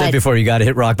 I've heard it said before, you got to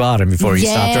hit rock bottom before you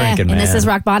stop drinking, man. And this is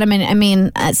rock bottom. And I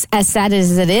mean, as sad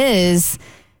as it is,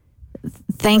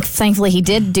 thankfully he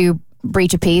did do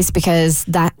breach of peace, because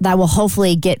that will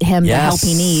hopefully get him the help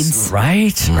he needs.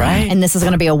 Right. And this is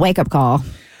going to be a wake-up call. All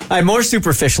right, more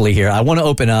superficially here, I want to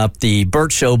open up the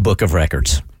Burt Show Book of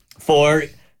Records for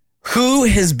who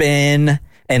has been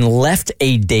and left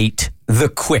a date the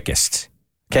quickest.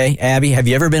 Okay, Abby, have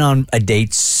you ever been on a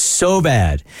date so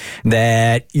bad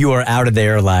that you are out of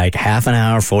there like half an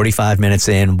hour, 45 minutes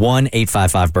in?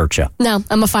 1-855-BURT Show. No,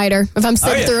 I'm a fighter. If I'm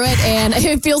sitting through it and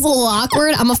it feels a little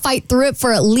awkward, I'm going to fight through it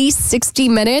for at least 60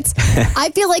 minutes. I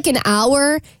feel like an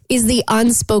hour is the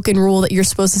unspoken rule that you're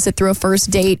supposed to sit through a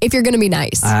first date if you're going to be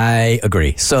nice. I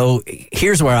agree. So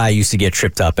here's where I used to get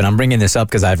tripped up, and I'm bringing this up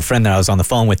because I have a friend that I was on the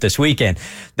phone with this weekend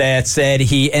that said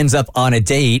he ends up on a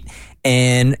date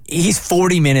and he's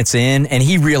 40 minutes in, and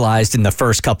he realized in the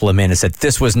first couple of minutes that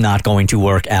this was not going to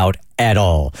work out at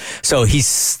all. So he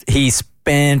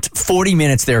spent 40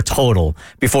 minutes there total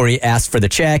before he asked for the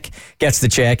check, gets the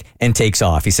check, and takes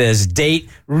off. He says, date,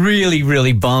 really,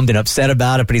 really bummed and upset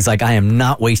about it, but he's like, I am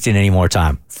not wasting any more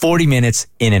time. 40 minutes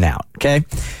in and out, okay?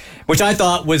 Which I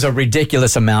thought was a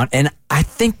ridiculous amount. And I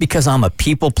think because I'm a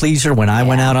people pleaser, when I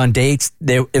went out on dates,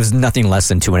 it was nothing less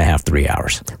than 2.5, 3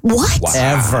 hours. What?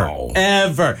 Wow.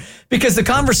 Ever. Because the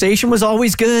conversation was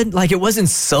always good. Like, it wasn't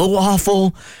so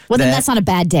awful. Well, then that's not a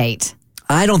bad date.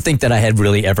 I don't think that I had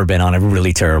really ever been on a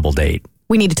really terrible date.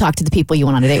 We need to talk to the people you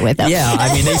went on a date with, though. Yeah,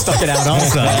 I mean, they stuck it out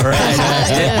also,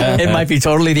 right? It might be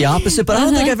totally the opposite, but I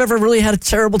don't think I've ever really had a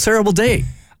terrible, terrible date.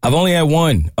 I've only had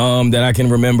one that I can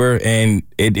remember, and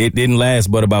it didn't last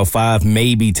but about 5,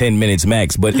 maybe 10 minutes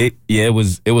max. But it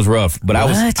was rough. But I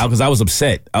was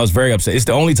upset. I was very upset. It's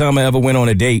the only time I ever went on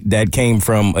a date that came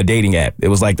from a dating app. It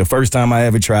was like the first time I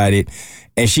ever tried it,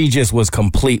 and she just was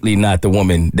completely not the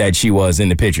woman that she was in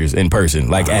the pictures in person,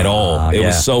 like at all. It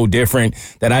was so different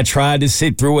that I tried to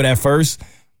sit through it at first.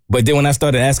 But then when I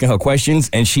started asking her questions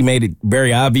and she made it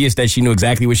very obvious that she knew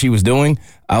exactly what she was doing,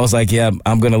 I was like, yeah,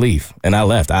 I'm going to leave. And I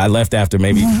left. I left after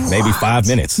maybe 5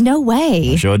 minutes. No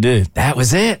way. I sure did. That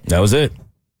was it? That was it.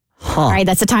 Huh. All right,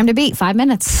 that's the time to beat. 5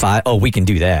 minutes. Oh, we can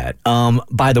do that.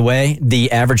 By the way,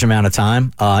 the average amount of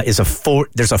time is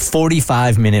there's a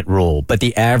 45-minute rule, but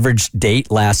the average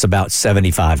date lasts about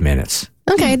 75 minutes.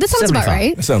 Okay, that sounds about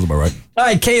right. That sounds about right. All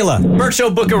right, Kayla, Burt Show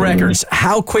Book of Records.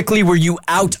 How quickly were you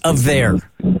out of there?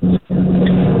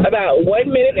 About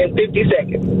 1 minute and 50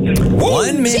 seconds.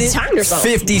 1 minute,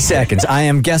 50 seconds. I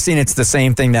am guessing it's the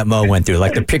same thing that Mo went through.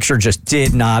 Like, the picture just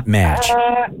did not match.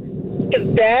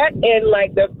 That and,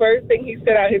 like, the first thing he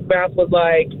said out his mouth was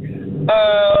like,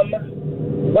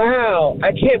 wow,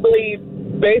 I can't believe,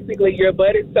 basically, your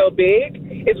butt is so big.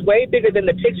 It's way bigger than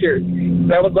the pictures.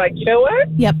 And I was like, you know what?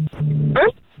 Yep.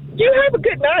 You have a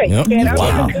good night. Yep. And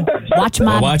Wow. Watch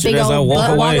my watch big it as I old walk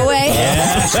butt away. walk away.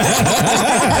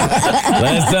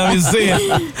 Last time you see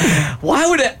it. Why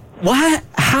would it? Why?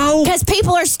 How? Because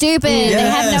people are stupid. They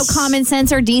have no Yes. common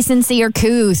sense or decency or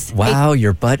couth. Wow,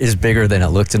 your butt is bigger than it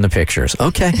looked in the pictures.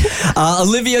 Okay.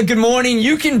 Olivia, good morning.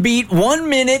 You can beat 1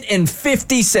 minute and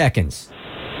 50 seconds.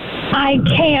 I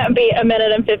can't beat a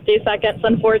minute and 50 seconds,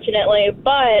 unfortunately,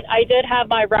 but I did have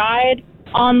my ride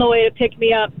on the way to pick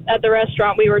me up at the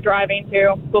restaurant we were driving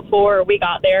to before we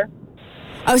got there.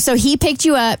 Oh, so he picked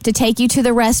you up to take you to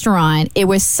the restaurant. It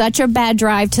was such a bad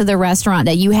drive to the restaurant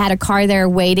that you had a car there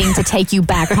waiting to take you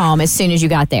back home as soon as you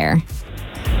got there.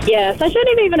 Yes, I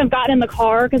shouldn't even have gotten in the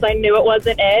car because I knew it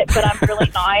wasn't it, but I'm really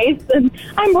nice and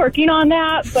I'm working on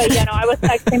that. But, you know, I was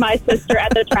texting my sister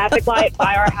at the traffic light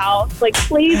by our house, like,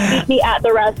 please meet me at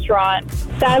the restaurant.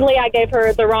 Sadly, I gave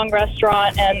her the wrong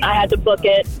restaurant and I had to book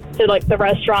it to, like, the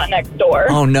restaurant next door.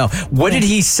 Oh, no. What did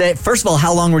he say? First of all,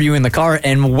 how long were you in the car?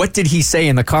 And what did he say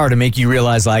in the car to make you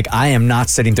realize, like, I am not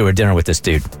sitting through a dinner with this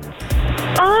dude?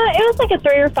 It was like a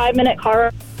 3 or 5 minute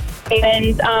car.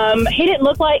 And he didn't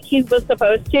look like he was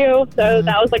supposed to, so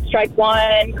that was like strike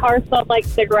one. Car smelled like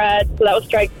cigarettes, so that was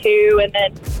strike 2. And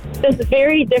then just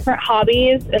very different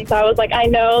hobbies, and so I was like, I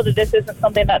know that this isn't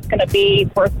something that's going to be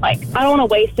worth, like, I don't want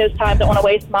to waste his time, don't want to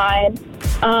waste mine.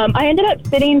 I ended up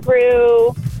sitting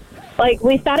through, like,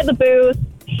 we sat at the booth.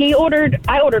 I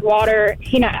ordered water.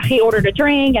 He ordered a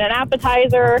drink and an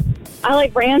appetizer. I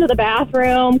like ran to the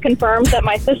bathroom, confirmed that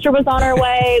my sister was on her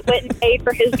way, went and paid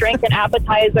for his drink and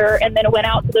appetizer, and then went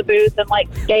out to the booth and like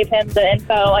gave him the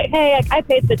info. Like, hey, I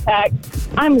paid the check.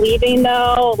 I'm leaving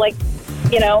though. Like,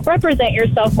 you know, represent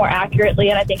yourself more accurately,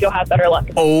 and I think you'll have better luck.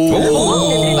 It's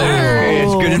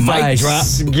good advice. Mic drop.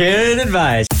 Good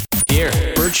advice. Here,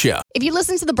 Bert Show. If you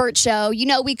listen to The Bert Show, you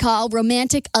know we call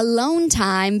romantic alone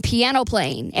time piano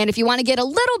playing. And if you want to get a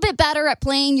little bit better at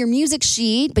playing your music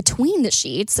sheet between the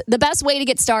sheets, the best way to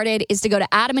get started is to go to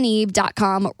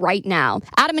adamandeve.com right now.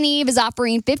 Adam and Eve is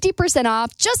offering 50%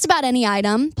 off just about any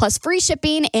item, plus free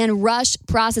shipping and rush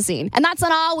processing. And that's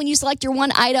not all. When you select your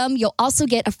one item, you'll also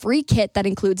get a free kit that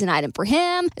includes an item for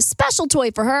him, a special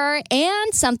toy for her,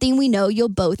 and something we know you'll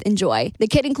both enjoy. The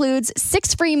kit includes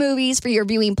 6 free movies for your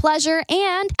viewing pleasure,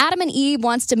 and Adam and Eve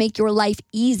wants to make your life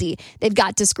easy. They've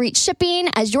got discreet shipping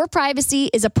as your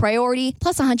privacy is a priority,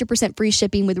 plus 100% free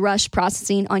shipping with rush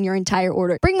processing on your entire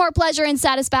order. Bring more pleasure and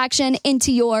satisfaction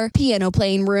into your piano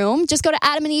playing room. Just go to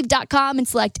adamandeve.com and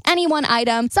select any one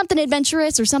item, something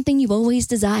adventurous or something you've always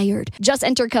desired. Just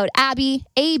enter code ABBY,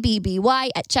 ABBY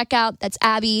at checkout. That's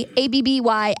Abby,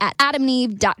 ABBY at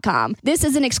adamandeve.com. This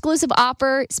is an exclusive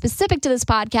offer specific to this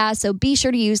podcast, so be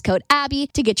sure to use code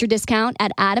ABBY to get your discount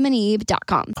at adamandeve.com.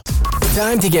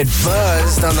 Time to get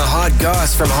buzzed on the hot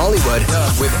goss from Hollywood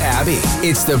with Abby.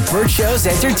 It's the Bert Show's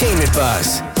Entertainment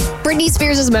Buzz. Britney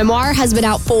Spears' memoir has been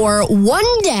out for 1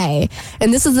 day,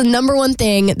 and this is the number one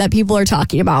thing that people are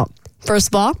talking about. First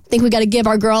of all, I think we got to give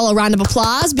our girl a round of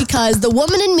applause because The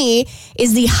Woman in Me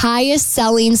is the highest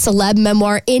selling celeb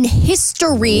memoir in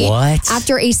history. What?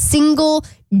 After a single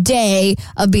day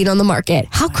of being on the market.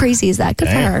 How crazy is that? Good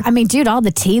for her. I mean, dude, all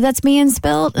the tea that's being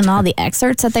spilled and all the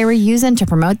excerpts that they were using to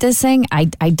promote this thing, I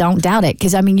don't doubt it.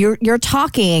 Because, I mean, you're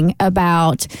talking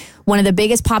about one of the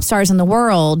biggest pop stars in the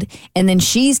world, and then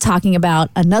she's talking about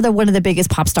another one of the biggest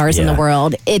pop stars in the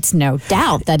world. It's no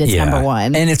doubt that it's number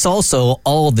one. And it's also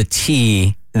all the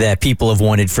tea that people have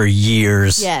wanted for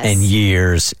years and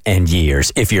years and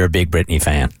years, if you're a big Britney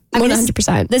fan. I mean,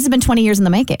 100%. This has been 20 years in the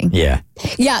making. Yeah.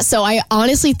 Yeah, so I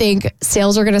honestly think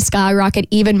sales are going to skyrocket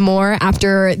even more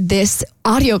after this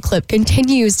audio clip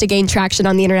continues to gain traction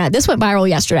on the internet. This went viral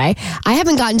yesterday. I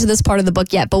haven't gotten to this part of the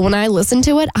book yet, but when I listened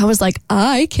to it, I was like,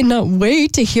 I cannot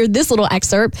wait to hear this little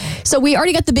excerpt. So we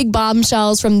already got the big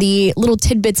bombshells from the little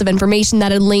tidbits of information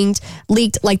that had leaked,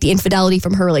 like the infidelity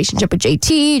from her relationship with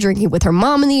JT, drinking with her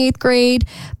mom in the 8th grade.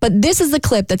 But this is the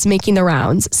clip that's making the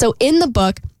rounds. So in the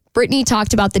book, Britney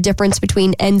talked about the difference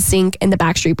between NSYNC and the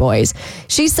Backstreet Boys.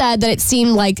 She said that it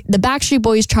seemed like the Backstreet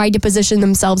Boys tried to position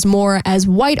themselves more as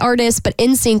white artists, but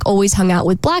NSYNC always hung out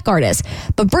with black artists.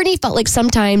 But Britney felt like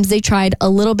sometimes they tried a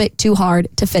little bit too hard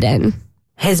to fit in.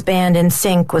 His band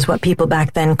NSYNC was what people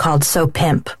back then called so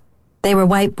pimp. They were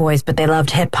white boys, but they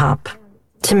loved hip-hop.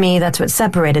 To me, that's what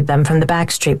separated them from the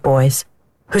Backstreet Boys,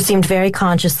 who seemed very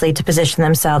consciously to position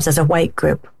themselves as a white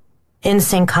group.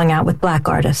 NSYNC hung out with black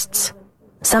artists.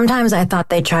 Sometimes I thought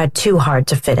they tried too hard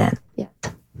to fit in. Yeah.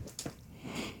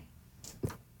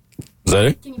 Is that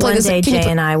it? One day, Jay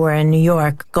and I were in New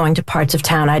York, going to parts of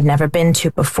town I'd never been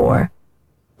to before.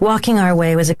 Walking our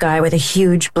way was a guy with a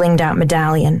huge blinged-out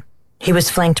medallion. He was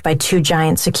flanked by 2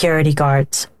 giant security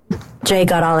guards. Jay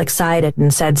got all excited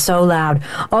and said so loud,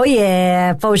 "Oh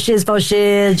yeah, faux shiz,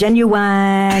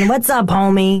 Genuine. What's up,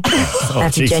 homie?"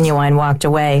 After Genuine walked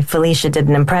away, Felicia did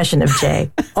an impression of Jay.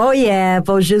 "Oh yeah,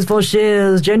 faux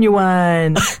shiz,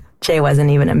 Genuine." Jay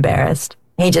wasn't even embarrassed.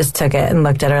 He just took it and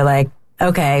looked at her like,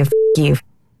 "Okay, you."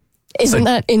 Isn't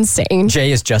that insane?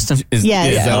 Jay is Justin? Is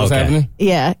that what's happening?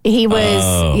 Yeah, he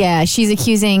was. Yeah, she's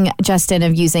accusing Justin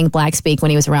of using black speak when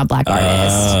he was around black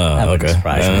artists. That wouldn't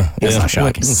surprise me. It's not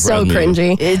shocking. So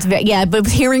cringy. It's but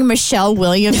hearing Michelle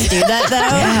Williams do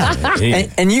that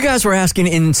though. And you guys were asking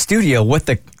in studio what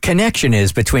the connection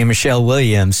is between Michelle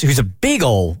Williams, who's a big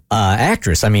old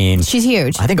actress. I mean, she's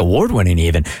huge. I think award-winning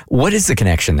even. What is the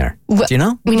connection there? Do you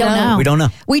know? We don't know. We don't know.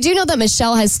 We do know that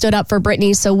Michelle has stood up for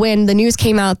Britney. So when the news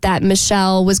came out that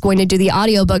Michelle was going to do the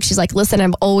audiobook, she's like, listen,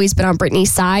 I've always been on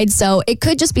Britney's side. So it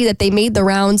could just be that they made the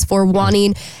rounds for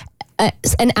wanting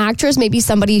an actress, maybe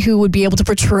somebody who would be able to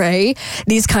portray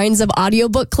these kinds of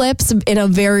audiobook clips in a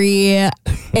very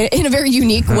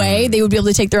unique way. They would be able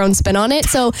to take their own spin on it.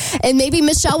 So, and maybe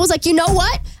Michelle was like, you know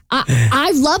what?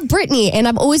 I love Britney and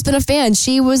I've always been a fan.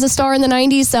 She was a star in the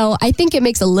 90s. So I think it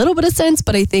makes a little bit of sense,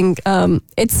 but I think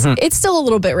it's still a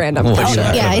little bit random.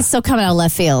 Yeah, it's still coming out of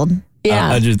left field.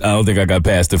 Yeah. I don't think I got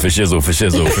past the for shizzle.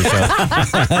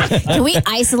 Can we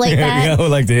isolate that? I would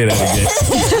like to hear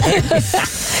that again.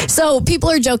 So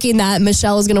people are joking that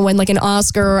Michelle is going to win like an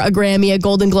Oscar, a Grammy, a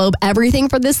Golden Globe, everything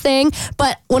for this thing.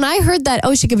 But when I heard that,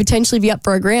 she could potentially be up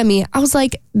for a Grammy, I was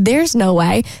like, there's no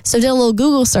way. So I did a little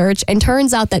Google search, and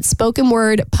turns out that spoken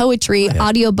word, poetry,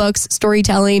 audiobooks,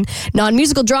 storytelling,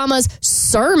 non-musical dramas,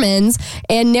 sermons,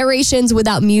 and narrations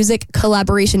without music,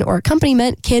 collaboration, or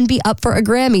accompaniment can be up for a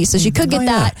Grammy. So she could get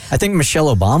that. I think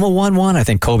Michelle Obama won one. I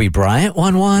think Kobe Bryant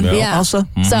won one. Yeah. Also.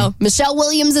 So Michelle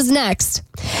Williams is next.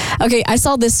 Okay, I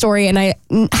saw this story and I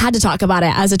had to talk about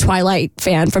it as a Twilight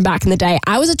fan from back in the day.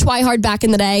 I was a Twihard back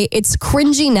in the day. It's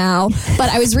cringy now, but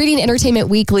I was reading Entertainment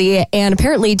Weekly, and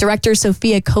apparently director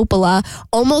Sofia Coppola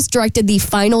almost directed the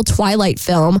final Twilight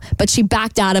film, but she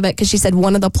backed out of it because she said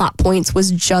one of the plot points was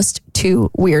just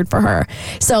too weird for her.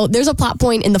 So there's a plot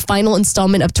point in the final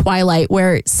installment of Twilight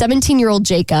where 17-year-old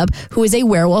Jacob, who is a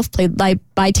werewolf played by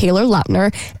Taylor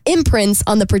Lautner, imprints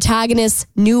on the protagonist's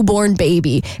newborn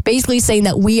baby, basically saying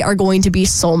that we are going to be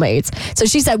soulmates. So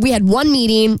she said, we had one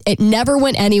meeting, it never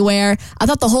went anywhere. I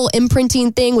thought the whole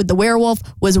imprinting thing with the werewolf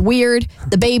was weird.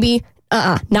 The baby,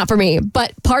 not for me.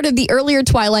 But part of the earlier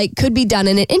Twilight could be done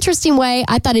in an interesting way.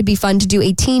 I thought it'd be fun to do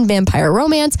a teen vampire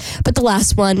romance, but the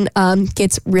last one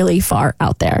gets really far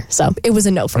out there. So it was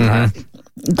a no from her.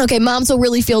 Okay, moms will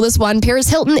really feel this one. Paris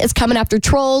Hilton is coming after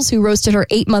trolls who roasted her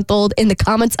 8-month-old in the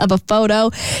comments of a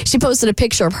photo. She posted a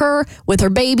picture of her with her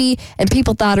baby, and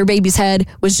people thought her baby's head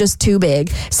was just too big.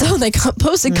 So they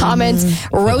posted comments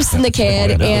roasting the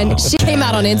kid, and she came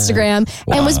out on Instagram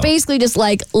and was basically just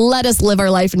like, let us live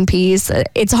our life in peace.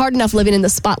 It's hard enough living in the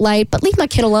spotlight, but leave my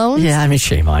kid alone. Yeah, I mean,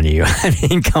 shame on you. I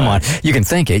mean, come on. You can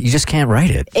think it, you just can't write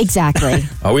it. Exactly.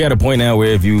 Are we at a point now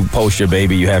where if you post your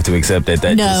baby, you have to accept that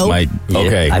just might...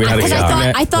 Okay.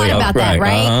 I thought about that,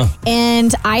 right? Uh-huh.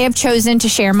 And I have chosen to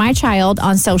share my child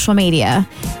on social media.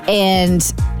 And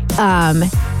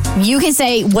you can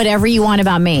say whatever you want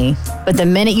about me, but the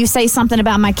minute you say something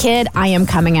about my kid, I am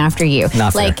coming after you.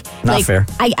 Not fair. Not fair.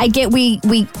 I get we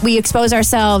expose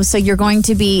ourselves, so you're going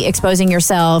to be exposing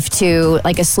yourself to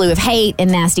like a slew of hate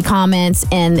and nasty comments,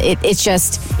 and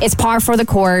it's par for the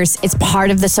course. It's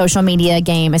part of the social media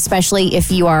game, especially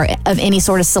if you are of any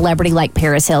sort of celebrity like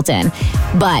Paris Hilton.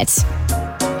 But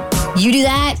you do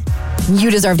that,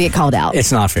 you deserve to get called out.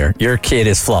 It's not fair. Your kid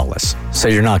is flawless, so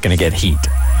you're not going to get heat.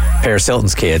 Paris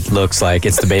Hilton's kid looks like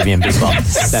it's the baby in Big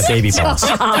Boss. That baby boss.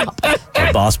 The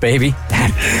Boss Baby. You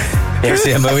ever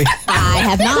see that movie? I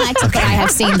have not, but I have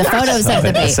seen the photos of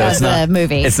the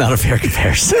movie. It's not a fair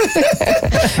comparison.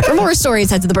 For more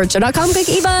stories, head to thebirdshow.com. Click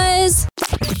eBuzz.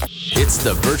 It's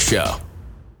The Burt Show.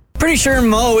 Pretty sure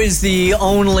Mo is the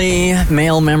only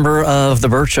male member of the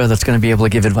Burt Show that's going to be able to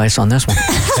give advice on this one.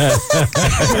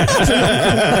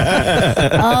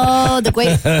 Oh, the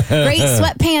great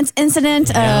sweatpants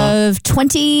incident of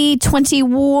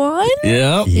 2021.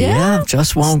 Yeah,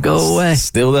 just won't go away.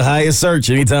 Still the highest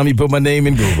search anytime you put my name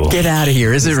in Google. Get out of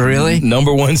here. Is it really?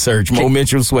 Number one search, Mo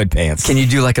Mitchell sweatpants. Can you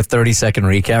do like a 30-second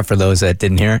recap for those that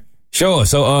didn't hear it? Sure.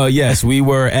 So, yes, we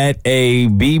were at a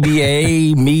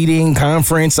BBA meeting,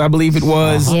 conference, I believe it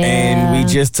was. Yeah. And we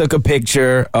just took a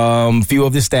picture, few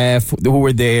of the staff who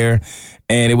were there.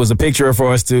 And it was a picture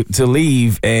for us to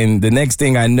leave. And the next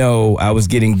thing I know, I was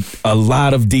getting a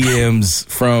lot of DMs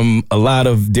from a lot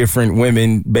of different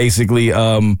women, basically,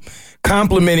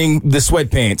 complimenting the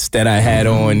sweatpants that I had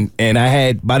on. And I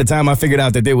had, by the time I figured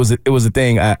out that it was a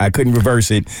thing, I couldn't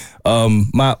reverse it.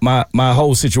 My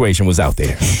whole situation was out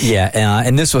there. Yeah,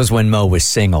 and this was when Mo was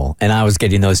single, and I was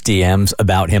getting those DMs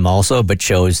about him also, but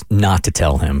chose not to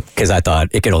tell him because I thought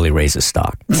it could only raise his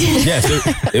stock. Yes,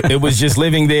 it was just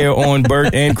living there on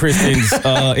Bert and Kristen's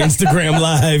Instagram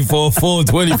Live for a full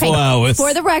 24 hours.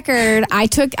 For the record, I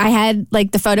had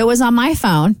like the photo was on my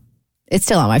phone. It's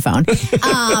still on my phone.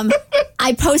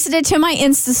 I posted it to my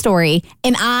Insta story,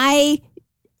 and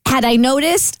had I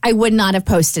noticed, I would not have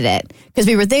posted it because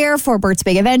we were there for Bert's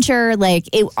Big Adventure. Like,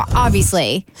 it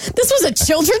obviously, this was a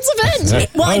children's event.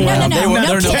 Well, no, there were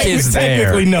no kids there.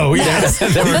 Technically, no. Yes.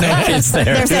 There were no kids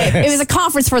there. It was a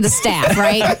conference for the staff,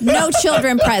 right? No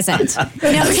children present. But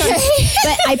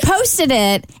I posted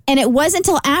it, and it wasn't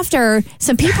until after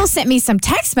some people sent me some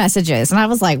text messages, and I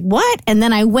was like, "What?" And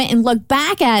then I went and looked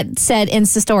back at said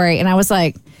Insta story, and I was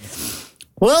like,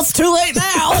 well, it's too late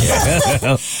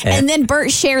now. And then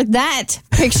Bert shared that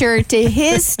picture to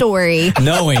his story.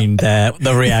 Knowing that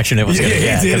the reaction it was going to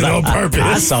get. He did it on purpose.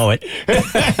 I saw it.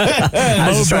 I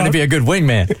was just trying to be a good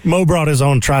wingman. Mo brought his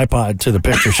own tripod to the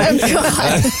picture shoot.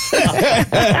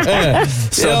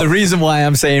 So the reason why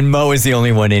I'm saying Mo is the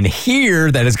only one in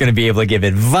here that is going to be able to give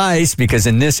advice, because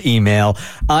in this email,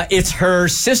 it's her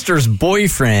sister's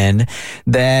boyfriend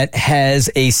that has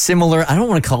a similar, I don't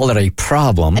want to call it a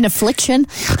problem. An affliction?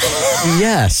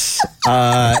 Yes.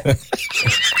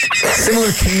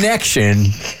 Similar connection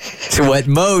to what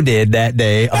Mo did that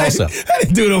day also. I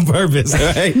didn't do it on purpose,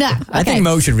 right? No. I think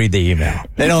Mo should read the email.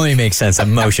 It only makes sense that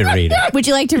Mo should read it. Would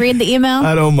you like to read the email?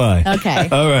 I don't mind. Okay.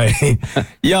 All right.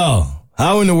 Y'all,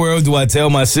 how in the world do I tell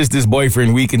my sister's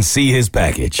boyfriend we can see his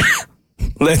package?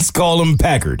 Let's call him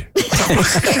Packard.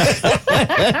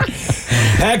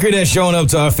 Packard has shown up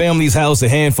to our family's house a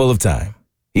handful of times.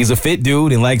 He's a fit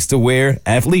dude and likes to wear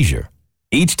athleisure.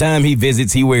 Each time he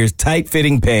visits, he wears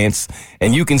tight-fitting pants,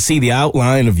 and you can see the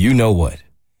outline of you-know-what.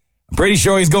 I'm pretty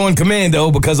sure he's going commando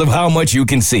because of how much you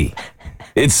can see.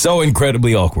 It's so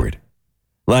incredibly awkward.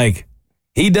 Like,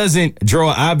 he doesn't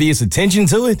draw obvious attention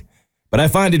to it, but I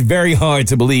find it very hard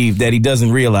to believe that he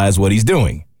doesn't realize what he's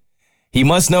doing. He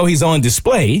must know he's on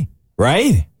display,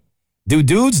 right? Do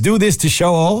dudes do this to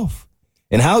show off?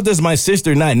 And how does my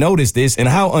sister not notice this, and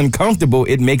how uncomfortable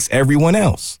it makes everyone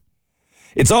else?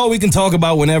 It's all we can talk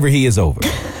about whenever he is over.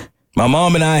 My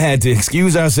mom and I had to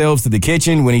excuse ourselves to the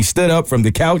kitchen when he stood up from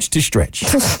the couch to stretch.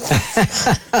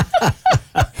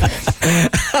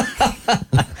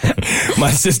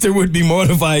 My sister would be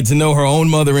mortified to know her own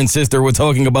mother and sister were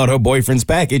talking about her boyfriend's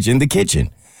package in the kitchen.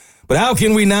 But how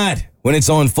can we not when it's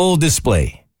on full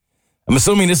display? I'm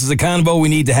assuming this is a convo we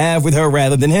need to have with her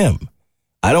rather than him.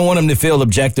 I don't want him to feel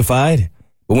objectified,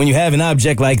 but when you have an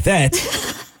object like that,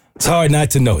 it's hard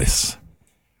not to notice.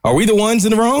 Are we the ones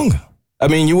in the wrong? I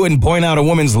mean, you wouldn't point out a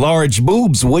woman's large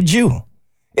boobs, would you?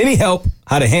 Any help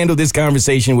how to handle this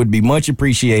conversation would be much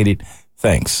appreciated.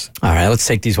 Thanks. All right, let's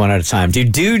take these one at a time. Do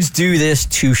dudes do this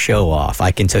to show off?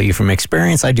 I can tell you from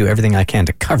experience, I do everything I can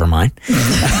to cover mine.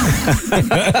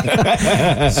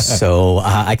 So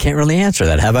I can't really answer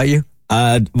that. How about you?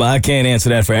 Well, I can't answer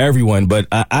that for everyone, but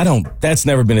I don't, that's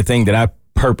never been a thing that I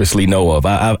purposely know of.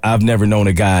 I've never known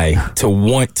a guy to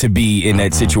want to be in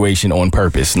that situation on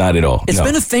purpose. Not at all. It's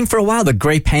been a thing for a while, the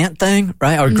gray pant thing,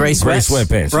 right? Or gray sweats. Gray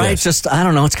sweatpants, right? yes. Just, I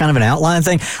don't know, it's kind of an outline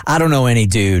thing. I don't know any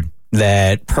dude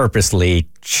that purposely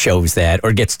shows that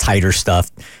or gets tighter stuff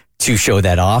to show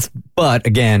that off. But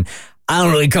again, I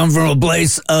don't really come from a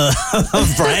place of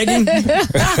bragging.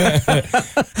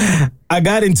 I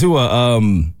got into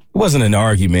it wasn't an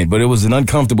argument, but it was an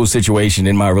uncomfortable situation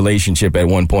in my relationship at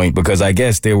one point because I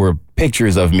guess there were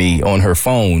pictures of me on her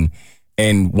phone,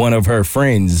 and one of her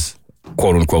friends,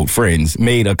 quote unquote friends,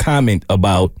 made a comment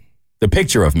about the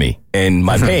picture of me and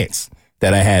my pants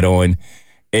that I had on.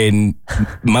 And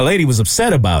my lady was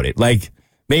upset about it. Like,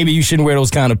 maybe you shouldn't wear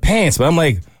those kind of pants. But I'm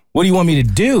like, what do you want me to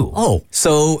do? Oh,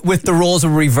 so with the roles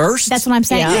reversed? That's what I'm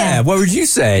saying. Yeah. What would you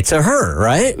say to her,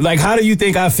 right? Like, how do you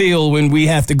think I feel when we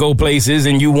have to go places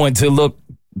and you want to look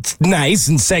nice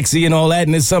and sexy and all that,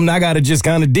 and it's something I got to just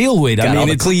kind of deal with? Got I mean, all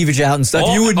the it's cleavage out and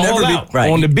stuff. You would never be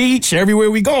on the beach, everywhere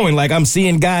we going. Like, I'm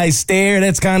seeing guys stare.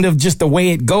 That's kind of just the way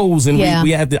it goes, and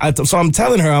we have to. So I'm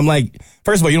telling her, I'm like,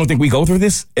 first of all, you don't think we go through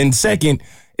this, and second,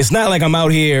 it's not like I'm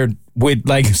out here with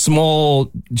like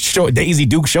small short Daisy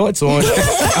Duke shorts on. If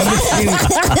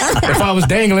I was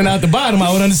dangling out the bottom,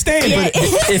 I would understand. But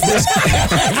if this,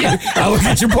 I would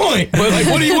get your point. But like,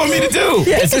 what do you want me to do?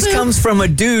 Yeah, if this comes from a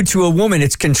dude to a woman,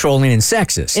 it's controlling and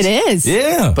sexist. It is.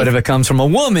 Yeah. But if it comes from a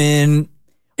woman,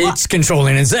 it's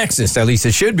controlling and sexist. At least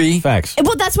it should be. Facts.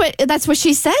 Well, that's what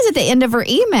she says at the end of her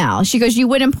email. She goes, "You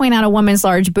wouldn't point out a woman's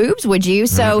large boobs, would you?"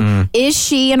 So is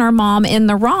she and her mom in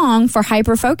the wrong for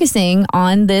hyper focusing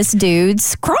on this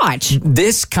dude's crotch?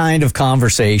 This kind of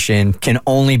conversation can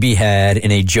only be had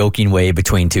in a joking way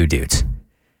between two dudes.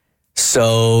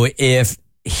 So if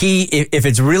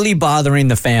it's really bothering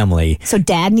the family, so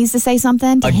dad needs to say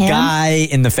something to him. A guy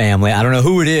in the family, I don't know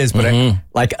who it is, but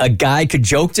like a guy could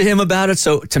joke to him about it,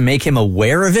 so to make him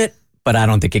aware of it. But I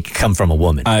don't think it could come from a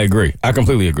woman. I agree. I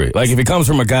completely agree. Like, if it comes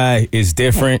from a guy, it's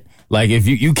different. Like, if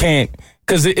you can't,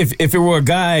 because if it were a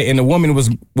guy and the woman was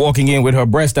walking in with her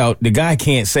breast out, the guy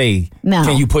can't say, No.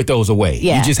 "Can you put those away?"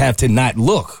 Yeah. You just have to not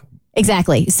look.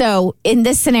 Exactly. So in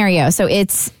this scenario, so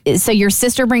your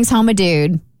sister brings home a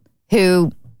dude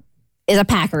who is a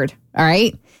Packard, all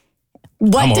right?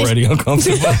 I'm already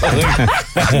uncomfortable.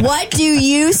 What do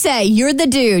you say? You're the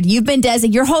dude. You've been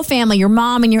designated. Your whole family, your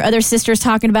mom and your other sisters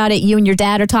talking about it. You and your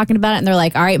dad are talking about it. And they're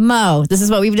like, all right, Mo, this is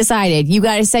what we've decided. You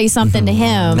got to say something to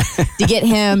him to get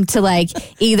him to like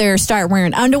either start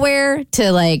wearing underwear,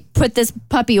 to like put this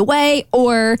puppy away,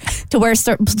 or to wear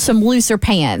some looser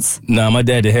pants. Nah, my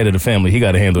dad, the head of the family, he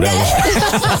got to handle that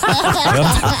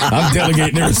one. I'm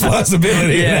delegating the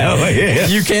responsibility. Yeah.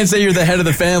 You can't say you're the head of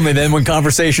the family. Then when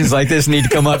conversations like this need to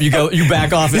come up, you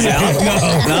back off and say, no.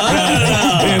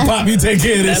 Man, Pop, you take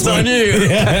care of this. That's on you.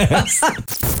 Yeah.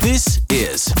 This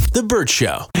is The Bert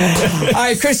Show. All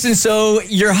right, Kristen, so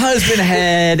your husband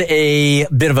had a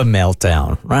bit of a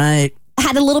meltdown, right?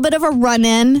 Had a little bit of a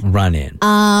run-in.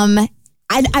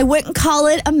 I wouldn't call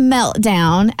it a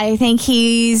meltdown. I think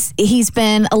he's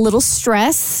been a little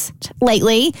stressed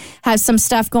lately, has some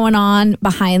stuff going on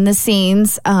behind the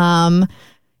scenes.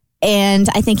 And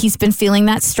I think he's been feeling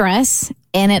that stress,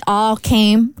 and it all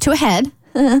came to a head.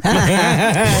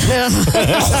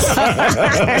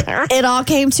 It all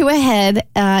came to a head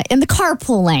in the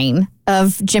carpool lane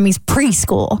of Jimmy's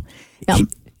preschool. Now,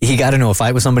 he got into a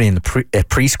fight with somebody in the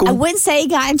preschool? I wouldn't say he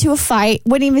got into a fight.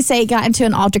 Wouldn't even say he got into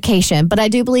an altercation. But I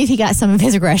do believe he got some of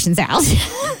his aggressions out.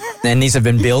 And these have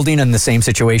been building in the same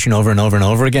situation over and over and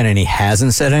over again, and he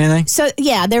hasn't said anything? So,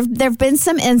 yeah, there have been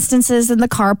some instances in the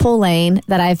carpool lane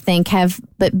that I think have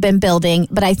been building.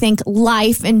 But I think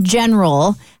life in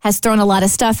general has thrown a lot of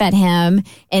stuff at him.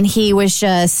 And he was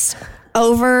just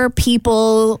over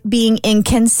people being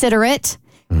inconsiderate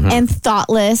and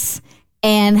thoughtless,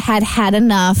 and had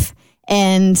enough,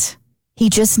 and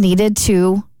he just needed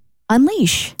to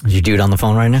unleash. Is your dude on the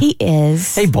phone right now? He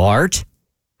is. Hey, Bart.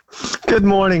 Good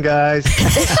morning, guys.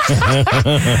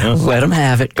 Let him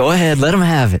have it. Go ahead. Let him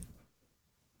have it.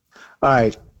 All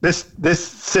right. This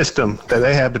system that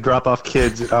they have to drop off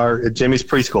kids at Jimmy's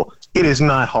preschool, it is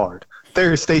not hard.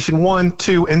 There is station 1,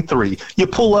 2, and 3. You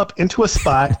pull up into a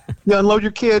spot, you unload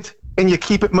your kids, and you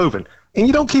keep it moving. And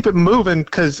you don't keep it moving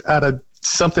because out of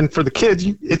something for the kids.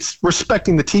 It's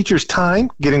respecting the teacher's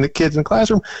time, getting the kids in the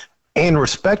classroom, and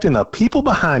respecting the people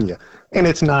behind you. And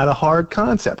it's not a hard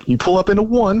concept. You pull up into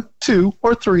 1, 2,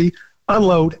 or 3,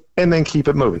 unload, and then keep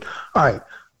it moving. All right.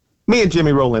 Me and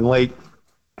Jimmy roll in late.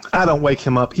 I don't wake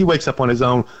him up. He wakes up on his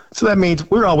own. So that means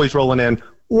we're always rolling in.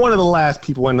 One of the last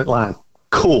people in the line.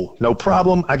 Cool. No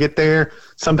problem. I get there.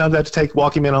 Sometimes I have to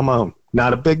walk him in on my own.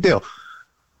 Not a big deal.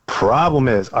 Problem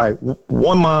is, all right,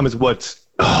 one mom is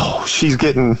she's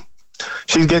getting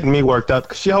me worked up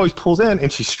because she always pulls in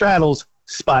and she straddles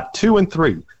spot 2 and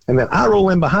 3. And then I roll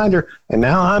in behind her, and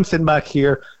now I'm sitting back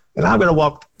here, and I'm going to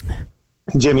walk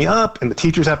Jimmy up, and the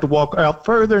teachers have to walk out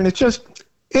further, and it's just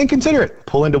inconsiderate.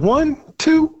 Pull into 1,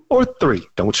 2, or 3.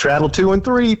 Don't straddle 2 and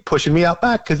 3, pushing me out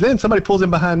back, because then somebody pulls in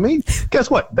behind me. Guess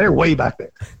what? They're way back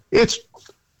there. It's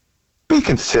be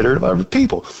considerate of other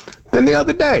people. Then the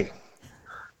other day,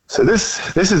 so this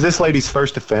is this lady's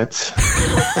first offense.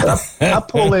 I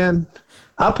pull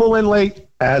in late,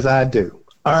 as I do.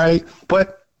 All right,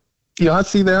 but I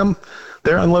see them.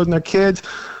 They're unloading their kids.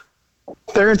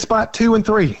 They're in spot 2 and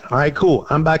 3. All right, cool.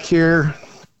 I'm back here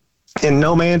in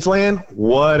no man's land.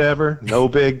 Whatever, no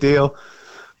big deal.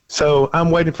 So I'm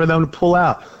waiting for them to pull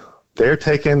out. They're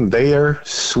taking their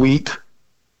sweet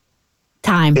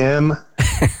time.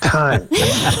 Time.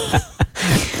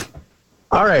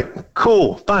 All right,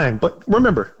 cool, fine. But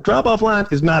remember, drop-off line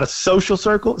is not a social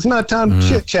circle. It's not time to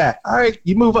chit-chat. All right,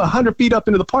 you move 100 feet up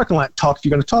into the parking lot. Talk if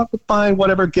you're going to talk, but fine,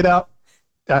 whatever. Get out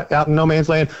in no man's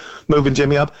land, moving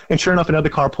Jimmy up. And sure enough, another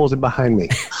car pulls in behind me.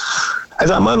 As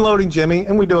I'm unloading Jimmy,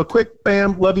 and we do a quick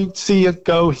bam, love you, see you,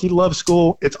 go. He loves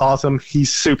school. It's awesome.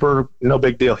 He's super, no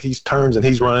big deal. He turns and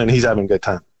he's running. He's having a good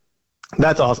time.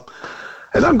 That's awesome.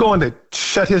 As I'm going to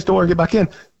shut his door and get back in,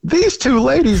 these 2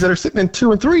 ladies that are sitting in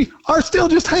 2 and 3 are still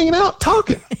just hanging out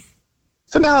talking.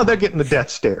 So now they're getting the death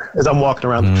stare. As I'm walking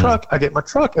around the truck, I get my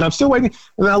truck, and I'm still waiting.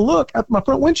 And I look at my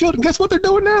front windshield, and guess what they're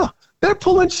doing now? They're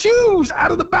pulling shoes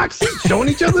out of the back seat, showing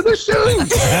each other their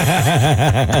shoes.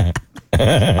 All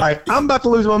right, I'm about to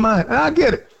lose my mind. And I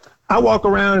get it. I walk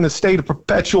around in a state of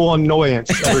perpetual annoyance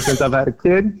ever since I've had a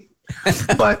kid.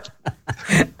 But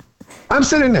I'm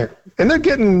sitting there. And they're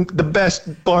getting the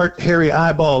best Bart hairy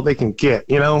eyeball they can get,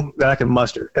 that I can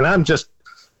muster. And I was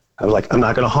like, I'm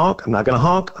not going to honk. I'm not going to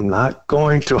honk. I'm not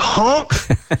going to honk.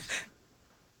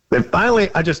 Then finally,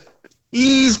 I just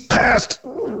ease past.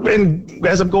 And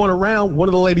as I'm going around, one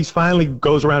of the ladies finally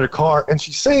goes around her car, and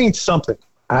she's saying something.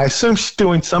 I assume she's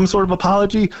doing some sort of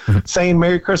apology, saying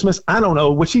Merry Christmas. I don't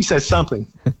know. When she says something,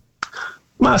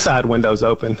 my side window's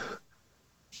open.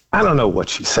 I don't know what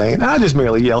she's saying. I just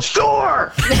merely yell, sure!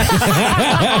 All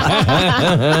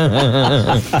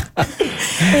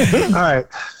right.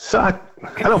 So I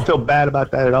don't feel bad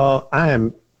about that at all. I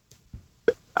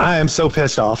am so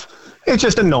pissed off. It's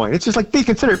just annoying. It's just like, be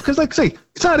considerate. Because like I say,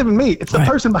 it's not even me. It's the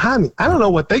person behind me. I don't know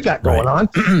what they got going on.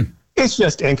 It's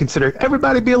just inconsiderate.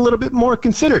 Everybody be a little bit more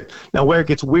considerate. Now, where it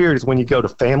gets weird is when you go to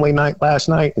family night last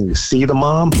night and you see the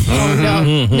mom.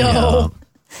 Oh, no.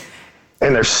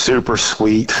 And they're super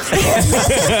sweet.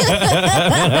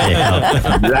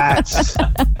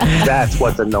 That's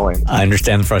what's annoying. I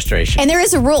understand the frustration. And there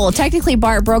is a rule. Technically,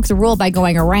 Bart broke the rule by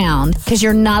going around because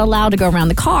you're not allowed to go around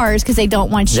the cars because they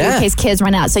don't want you in case kids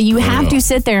run out. So you have to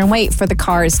sit there and wait for the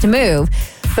cars to move.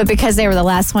 But because they were the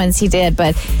last ones, he did.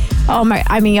 But y'all,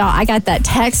 I got that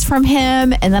text from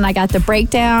him, and then I got the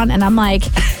breakdown, and I'm like,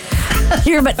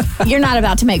 you're not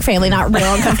about to make family not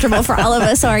real uncomfortable for all of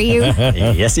us, are you?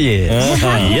 Yes, he is.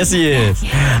 Yes, he is.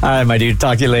 All right, my dude.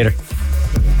 Talk to you later.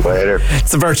 Later.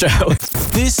 It's The Burt Show.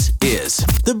 This is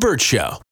The Burt Show.